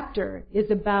chapter is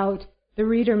about the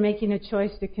reader making a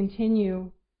choice to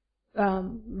continue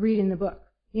reading the book.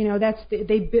 You know,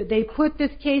 they put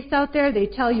this case out there. They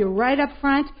tell you right up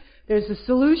front, there's a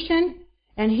solution,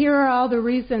 and here are all the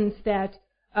reasons that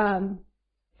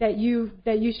you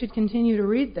should continue to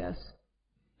read this.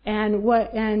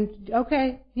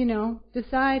 Okay, you know,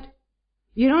 decide.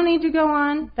 You don't need to go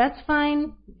on. That's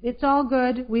fine. It's all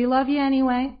good. We love you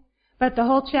anyway. But the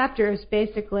whole chapter is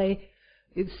basically,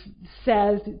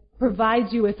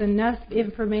 provides you with enough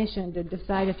information to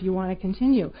decide if you want to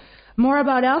continue. More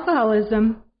about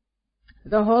alcoholism.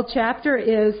 The whole chapter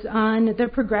is on the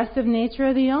progressive nature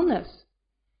of the illness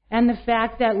and the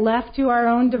fact that left to our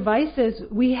own devices,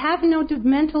 we have no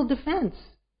mental defense.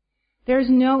 There's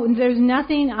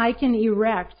nothing I can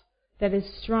erect that is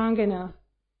strong enough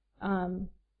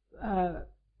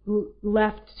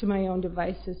left to my own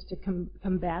devices to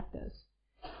combat this.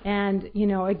 And,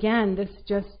 again,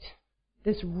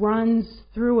 this runs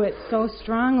through it so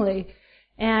strongly.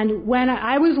 And when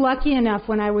I was lucky enough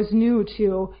when I was new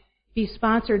to be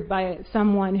sponsored by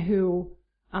someone who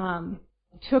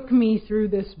took me through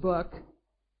this book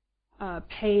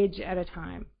page at a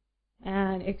time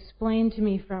and explained to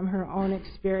me from her own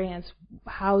experience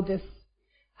how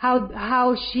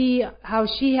she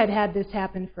had this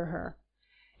happen for her.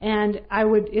 And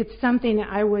it's something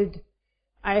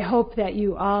I hope that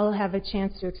you all have a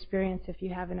chance to experience if you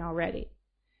haven't already.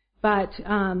 But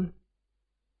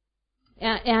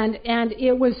and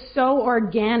it was so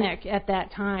organic at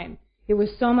that time. It was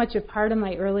so much a part of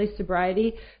my early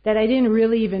sobriety that I didn't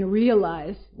really even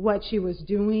realize what she was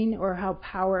doing or how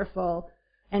powerful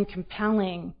and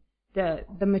compelling the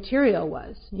material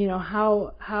was.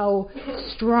 How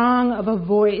strong of a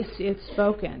voice it's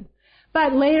spoken.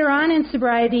 But later on in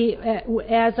sobriety,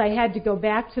 as I had to go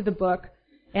back to the book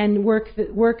and work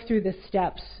through the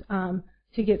steps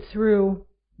to get through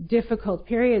difficult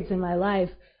periods in my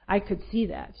life, I could see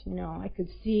that. I could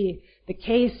see the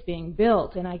case being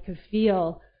built, and I could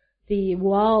feel the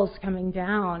walls coming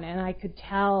down, and I could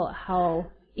tell how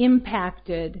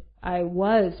impacted I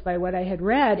was by what I had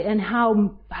read, and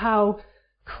how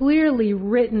clearly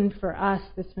written for us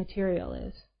this material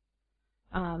is.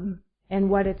 And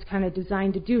what it's kind of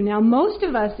designed to do. Now, most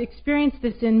of us experience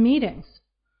this in meetings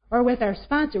or with our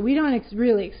sponsor. We don't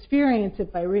really experience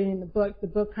it by reading the book. The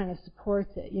book kind of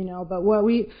supports it, But what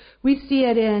we see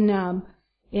it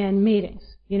in meetings.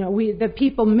 The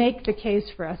people make the case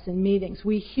for us in meetings.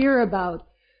 We hear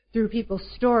through people's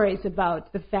stories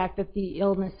about the fact that the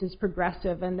illness is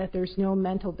progressive and that there's no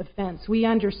mental defense. We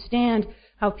understand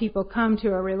how people come to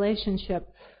a relationship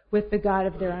with the God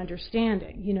of their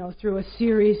understanding, through a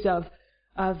series of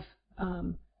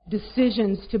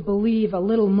decisions to believe a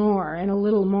little more and a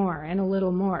little more and a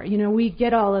little more. We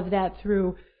get all of that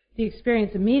through the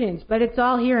experience of meetings, but it's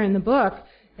all here in the book,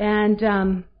 and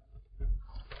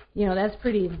that's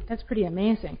pretty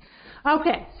amazing.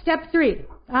 Okay, step 3.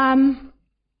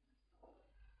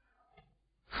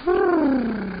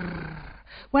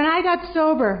 When I got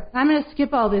sober, I'm going to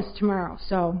skip all this tomorrow,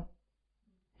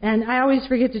 and I always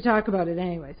forget to talk about it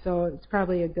anyway, so it's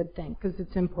probably a good thing because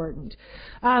it's important.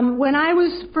 When I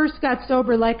first got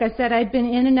sober, like I said, I'd been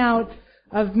in and out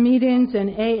of meetings and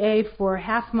AA for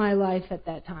half my life at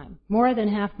that time, more than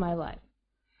half my life.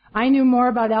 I knew more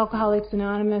about Alcoholics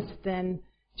Anonymous than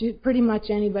pretty much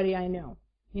anybody I knew.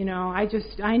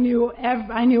 I knew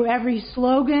every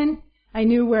slogan. I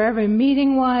knew where every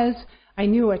meeting was. I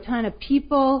knew a ton of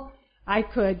people. I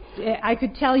could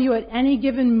tell you at any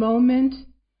given moment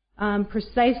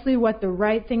precisely what the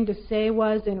right thing to say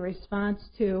was in response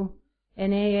to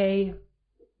an AA,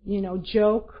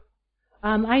 joke.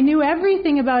 I knew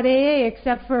everything about AA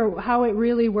except for how it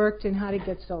really worked and how to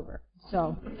get sober.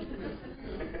 So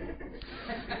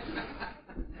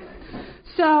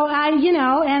I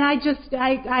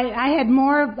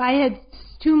had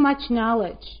too much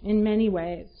knowledge in many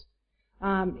ways.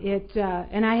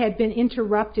 And I had been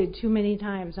interrupted too many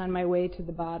times on my way to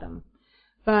the bottom.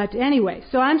 But anyway,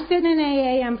 so I'm sitting in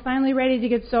AA, I'm finally ready to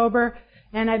get sober,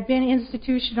 and I've been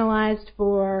institutionalized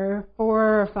for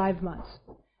 4 or 5 months.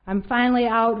 I'm finally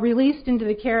out, released into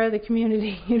the care of the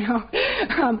community, and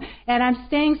I'm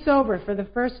staying sober for the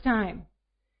first time.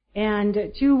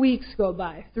 And 2 weeks go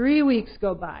by, 3 weeks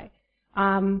go by.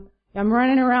 I'm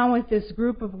running around with this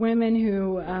group of women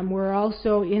who were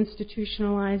also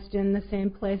institutionalized in the same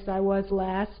place I was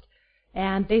last,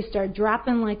 and they start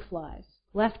dropping like flies,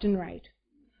 left and right.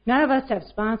 None of us have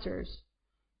sponsors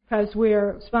because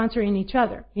we're sponsoring each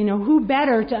other. Who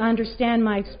better to understand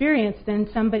my experience than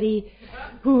somebody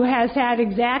who has had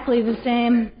exactly the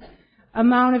same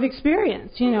amount of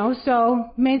experience,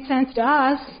 So it made sense to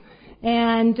us,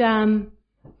 and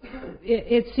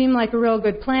it seemed like a real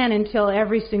good plan until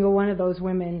every single one of those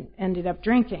women ended up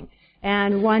drinking.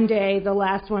 And one day, the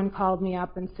last one called me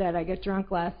up and said, I got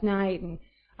drunk last night, and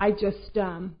I just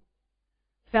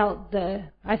felt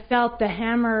the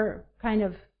hammer kind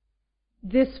of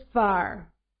this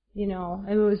far, It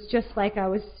was just like I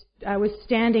was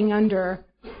standing under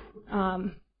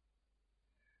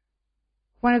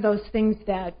one of those things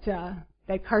that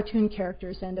cartoon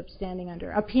characters end up standing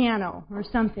under, a piano or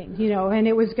something, and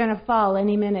it was going to fall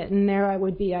any minute, and there I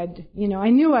would be. I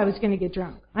knew I was going to get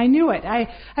drunk. I knew it.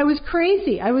 I was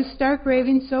crazy. I was stark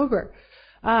raving sober.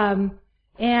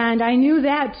 And I knew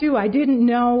that too. I didn't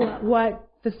know what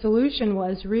the solution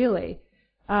was really.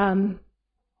 And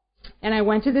I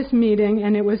went to this meeting,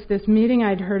 and it was this meeting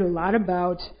I'd heard a lot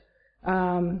about,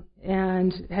 and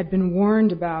and had been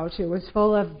warned about. It was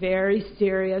full of very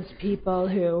serious people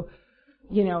who,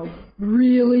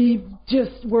 really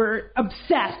just were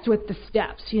obsessed with the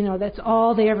steps. That's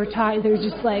all they ever taught. They were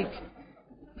just like,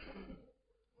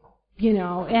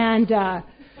 and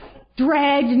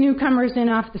dragged newcomers in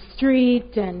off the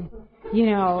street and,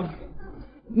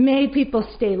 made people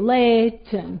stay late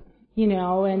and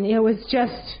it was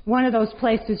just one of those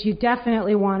places you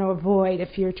definitely want to avoid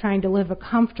if you're trying to live a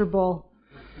comfortable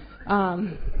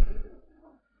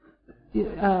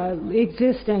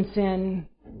existence in,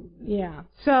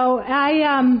 So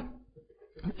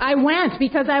I went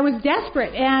because I was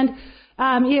desperate, and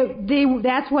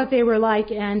that's what they were like,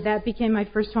 and that became my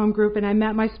first home group, and I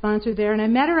met my sponsor there, and I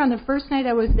met her on the first night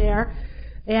I was there,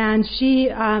 and she,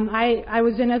 I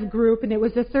was in a group, and it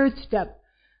was a third step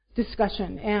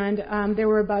discussion, and there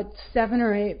were about 7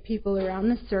 or 8 people around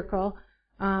the circle.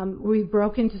 We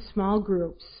broke into small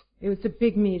groups. It was a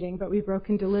big meeting, but we broke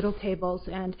into little tables,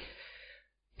 and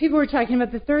people were talking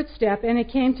about the third step, and it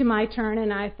came to my turn,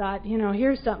 and I thought,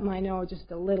 here's something I know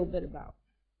just a little bit about.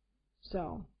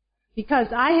 So, because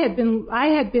I had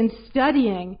been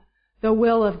studying the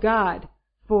will of God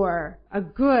for a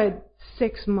good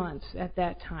 6 months at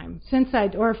that time, since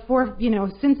I'd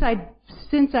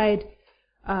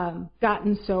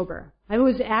gotten sober.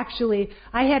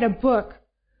 I had a book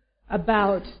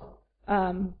about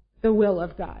the will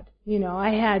of God. I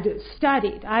had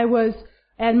studied.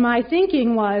 And my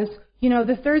thinking was,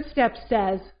 the third step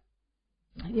says,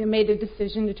 you made a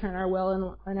decision to turn our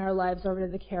will and our lives over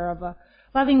to the care of a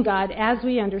loving God as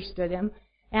we understood Him.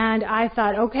 And I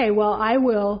thought, okay, well, I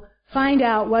will find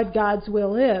out what God's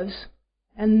will is,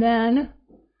 and then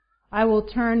I will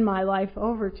turn my life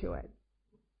over to it.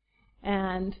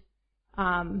 And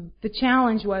the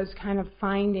challenge was kind of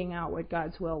finding out what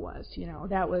God's will was.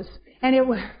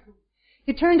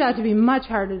 It turned out to be much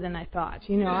harder than I thought.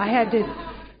 I had to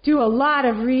do a lot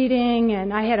of reading,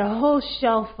 and I had a whole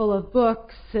shelf full of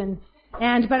books,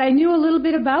 but I knew a little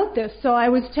bit about this. So I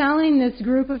was telling this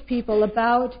group of people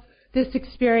about this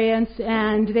experience,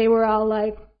 and they were all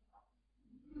like,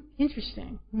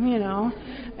 interesting,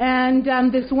 And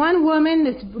this one woman,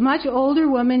 this much older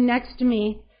woman next to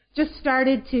me, just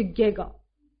started to giggle.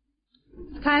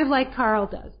 It's kind of like Carl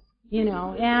does,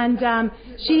 and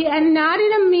not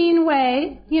in a mean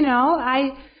way,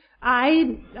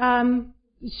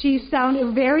 she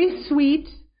sounded very sweet,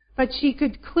 but she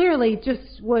could clearly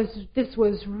this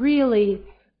was really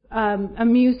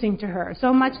amusing to her,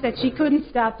 so much that she couldn't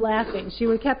stop laughing. She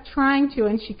kept trying to,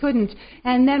 and she couldn't.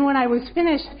 And then when I was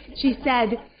finished, she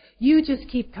said, "You just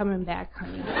keep coming back,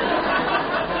 honey.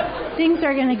 Things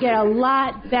are going to get a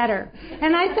lot better."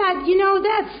 And I thought,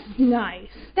 that's nice.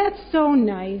 That's so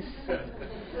nice.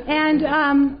 And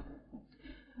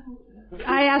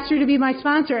I asked her to be my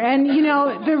sponsor. And,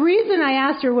 the reason I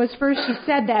asked her was, first, she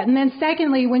said that. And then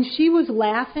secondly, when she was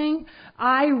laughing,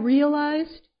 I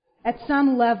realized at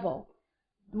some level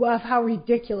of how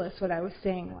ridiculous what I was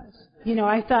saying was.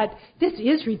 I thought, this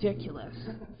is ridiculous.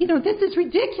 This is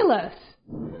ridiculous.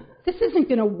 This isn't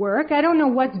going to work. I don't know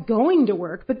what's going to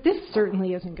work, but this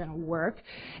certainly isn't going to work.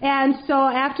 And so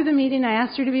after the meeting, I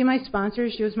asked her to be my sponsor.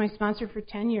 She was my sponsor for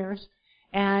 10 years,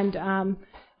 and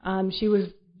she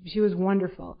was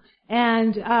wonderful.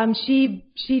 And she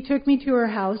took me to her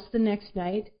house the next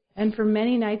night, and for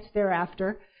many nights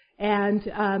thereafter. And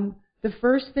the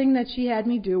first thing that she had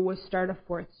me do was start a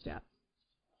 4th step.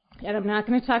 And I'm not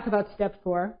going to talk about step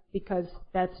 4 because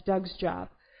that's Doug's job.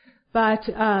 But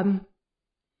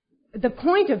the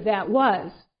point of that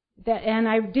was that, and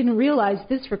I didn't realize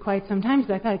this for quite some time,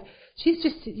 because I thought, she's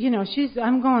just,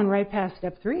 I'm going right past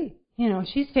step 3.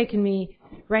 She's taking me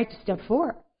right to step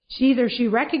 4. She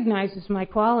recognizes my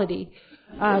quality,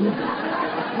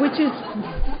 which is,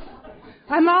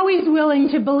 I'm always willing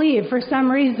to believe for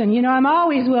some reason. I'm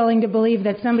always willing to believe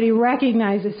that somebody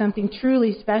recognizes something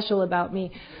truly special about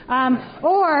me.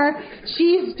 Or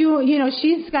she's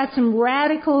she's got some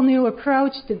radical new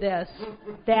approach to this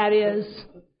that is,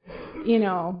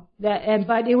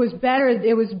 but it was better,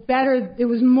 it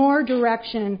was more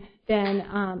direction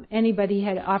than anybody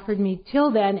had offered me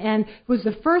till then, and it was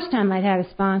the first time I'd had a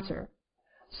sponsor.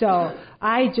 So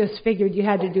I just figured you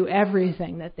had to do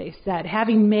everything that they said.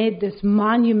 Having made this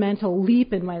monumental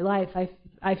leap in my life,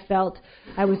 I felt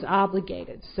I was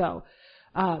obligated. So,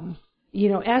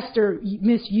 Esther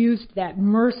misused that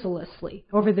mercilessly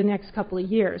over the next couple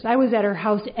of years. I was at her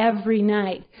house every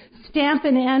night,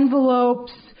 stamping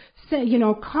envelopes,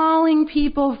 calling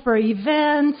people for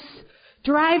events,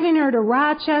 driving her to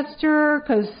Rochester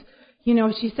because, You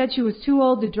know, she said she was too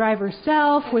old to drive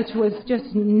herself, which was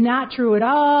just not true at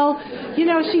all. You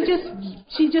know,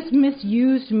 she just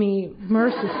misused me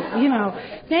mercilessly. You know,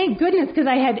 thank goodness, because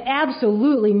I had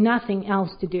absolutely nothing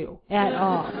else to do at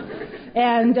all.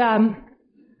 And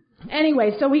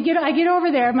anyway, so I get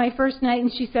over there my first night,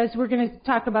 and she says, we're going to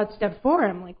talk about step 4.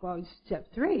 I'm like, well, step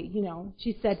 3, you know.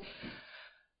 She said,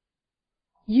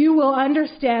 you will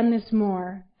understand this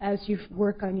more as you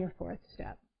work on your 4th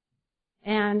step.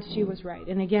 And she was right.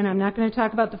 And again, I'm not going to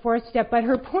talk about the 4th step, but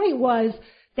her point was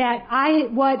that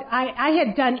I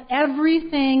had done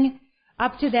everything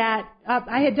up to that.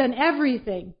 I had done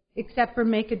everything except for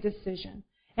make a decision.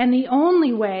 And the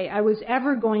only way I was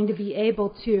ever going to be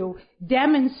able to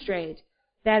demonstrate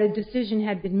that a decision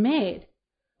had been made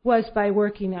was by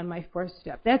working on my 4th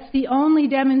step. That's the only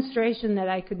demonstration that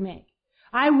I could make.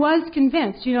 I was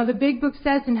convinced. You know, the big book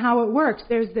says in How It Works,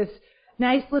 there's this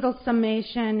nice little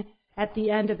summation at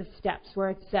the end of the steps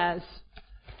where it says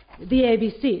the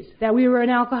ABCs, that we were an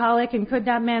alcoholic and could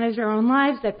not manage our own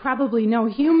lives, that probably no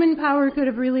human power could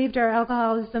have relieved our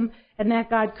alcoholism, and that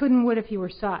God could and would if he were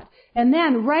sought. And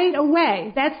then right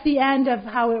away, that's the end of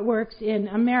How It Works in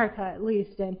America at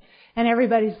least, and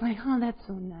everybody's like, oh, that's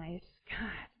so nice. God,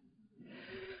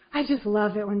 I just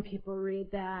love it when people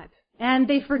read that. And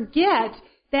they forget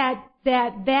that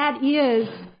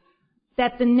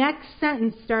the next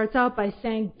sentence starts out by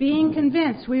saying, being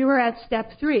convinced. We were at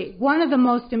step 3. One of the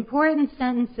most important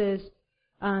sentences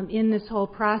in this whole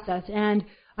process, and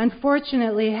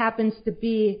unfortunately happens to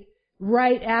be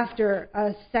right after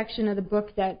a section of the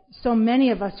book that so many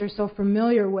of us are so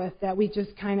familiar with that we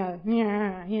just kind of,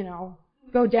 you know,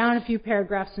 go down a few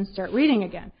paragraphs and start reading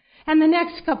again. And the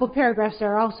next couple paragraphs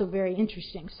are also very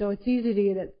interesting, so it's easy to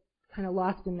get kind of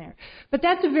lost in there. But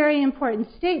that's a very important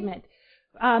statement.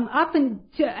 Up and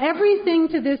to everything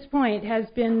to this point has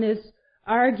been this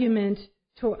argument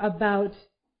about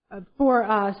for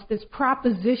us, this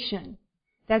proposition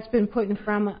that's been put in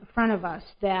front of us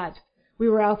that we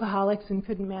were alcoholics and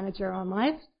couldn't manage our own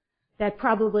lives, that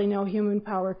probably no human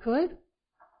power could,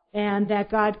 and that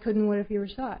God couldn't would if he were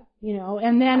sought. You know,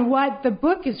 and then what the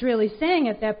book is really saying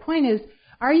at that point is,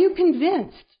 are you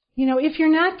convinced? You know, if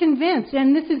you're not convinced,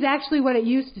 and this is actually what it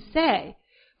used to say,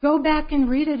 go back and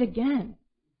read it again.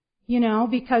 You know,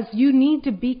 because you need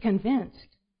to be convinced.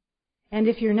 And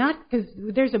if you're not, because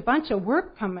there's a bunch of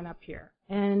work coming up here,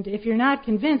 and if you're not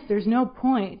convinced, there's no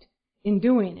point in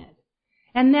doing it.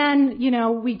 And then, you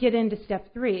know, we get into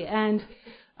step 3, and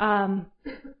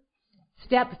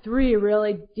step 3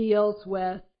 really deals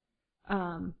with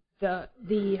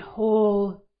the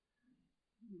whole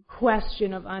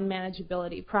question of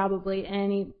unmanageability, probably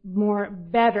any more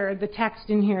better the text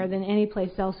in here than any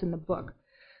place else in the book.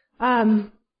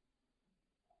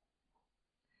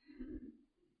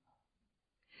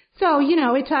 So, you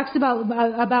know, it talks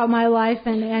about my life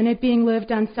and it being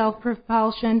lived on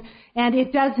self-propulsion, and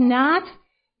it does not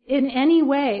in any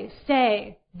way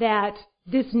say that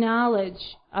this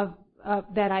knowledge of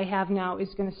that I have now is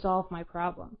going to solve my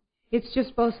problem. It's just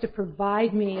supposed to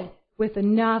provide me with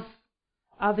enough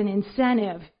of an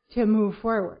incentive to move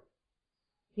forward,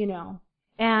 you know,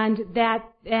 and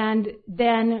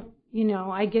then, you know,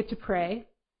 I get to pray,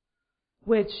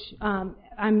 which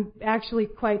I'm actually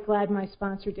quite glad my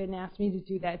sponsor didn't ask me to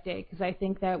do that day, because I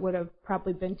think that would have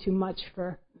probably been too much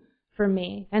for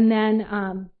me. And then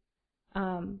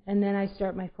I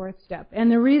start my 4th step.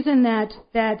 And the reason that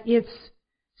it's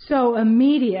so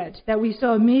immediate, that we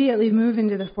so immediately move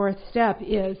into the 4th step,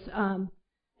 is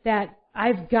that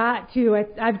I've got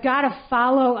to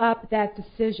follow up that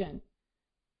decision.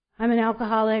 I'm an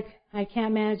alcoholic. I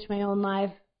can't manage my own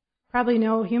life. Probably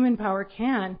no human power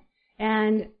can.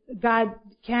 And God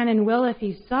can and will if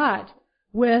he's sought,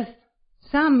 with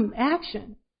some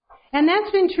action. And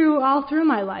that's been true all through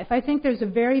my life. I think there's a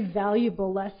very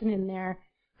valuable lesson in there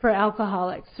for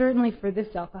alcoholics, certainly for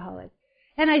this alcoholic.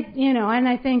 And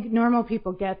I think normal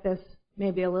people get this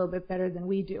maybe a little bit better than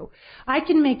we do. I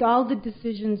can make all the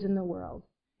decisions in the world.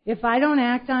 If I don't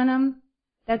act on them,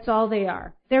 that's all they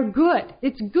are. They're good.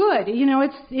 It's good. You know,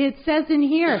 it says in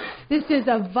here, this is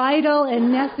a vital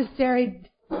and necessary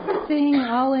thing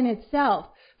all in itself.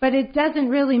 But it doesn't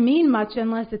really mean much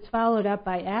unless it's followed up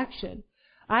by action.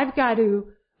 I've got to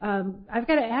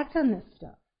act on this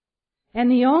stuff. And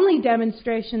the only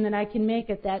demonstration that I can make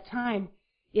at that time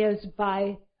is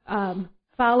by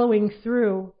following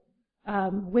through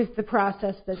with the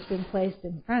process that's been placed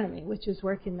in front of me, which is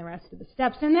working the rest of the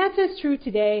steps. And that's as true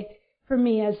today for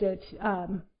me as it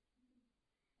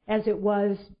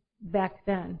was back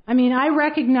then. I mean, I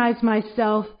recognize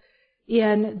myself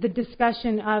in the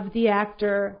discussion of the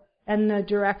actor and the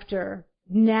director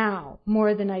now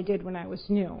more than I did when I was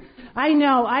new. I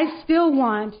know I still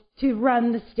want to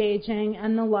run the staging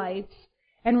and the lights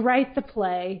and write the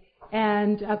play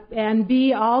and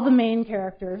be all the main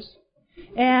characters.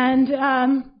 And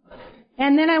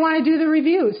then I want to do the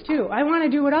reviews too. I want to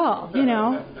do it all, you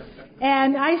know.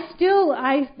 And I still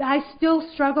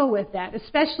struggle with that,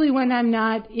 especially when I'm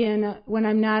not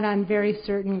on very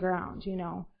certain ground, you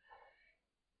know.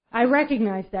 I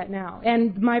recognize that now,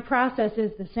 and my process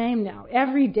is the same now.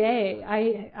 Every day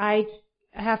I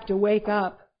have to wake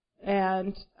up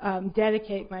and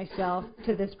dedicate myself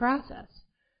to this process.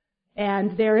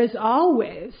 And there is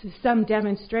always some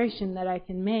demonstration that I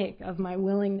can make of my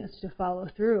willingness to follow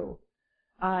through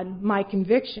on my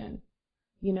conviction,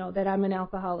 you know, that I'm an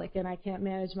alcoholic and I can't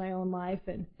manage my own life,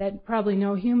 and that probably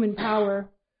no human power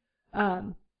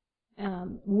can,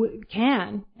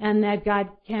 and that God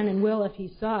can and will if He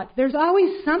saw it. There's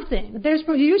always something. There's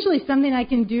usually something I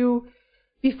can do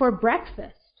before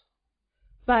breakfast,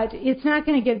 but it's not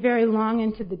going to get very long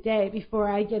into the day before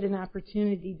I get an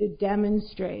opportunity to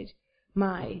demonstrate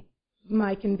my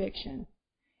conviction,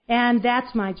 and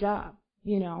that's my job,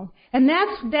 you know. And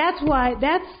that's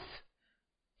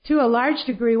to a large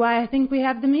degree why I think we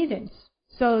have the meetings,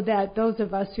 so that those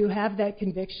of us who have that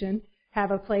conviction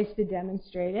have a place to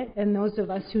demonstrate it, and those of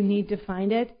us who need to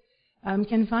find it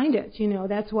can find it. You know,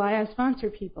 that's why I sponsor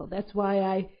people. That's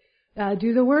why I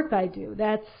do the work I do.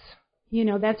 That's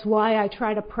why I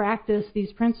try to practice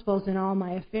these principles in all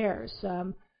my affairs,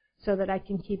 so that I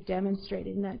can keep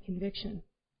demonstrating that conviction.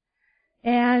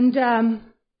 And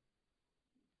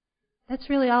that's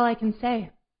really all I can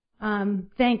say.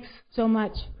 Thanks so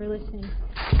much for listening.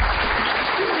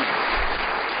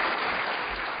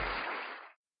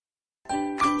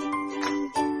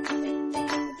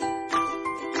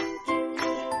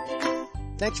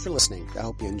 Thanks for listening. I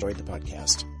hope you enjoyed the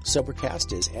podcast.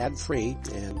 Sobercast is ad-free,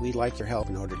 and we'd like your help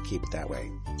in order to keep it that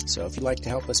way. So if you'd like to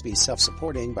help us be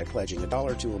self-supporting by pledging $1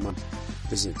 or $2 a month,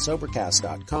 visit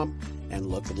Sobercast.com and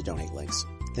look for the donate links.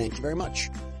 Thank you very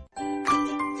much.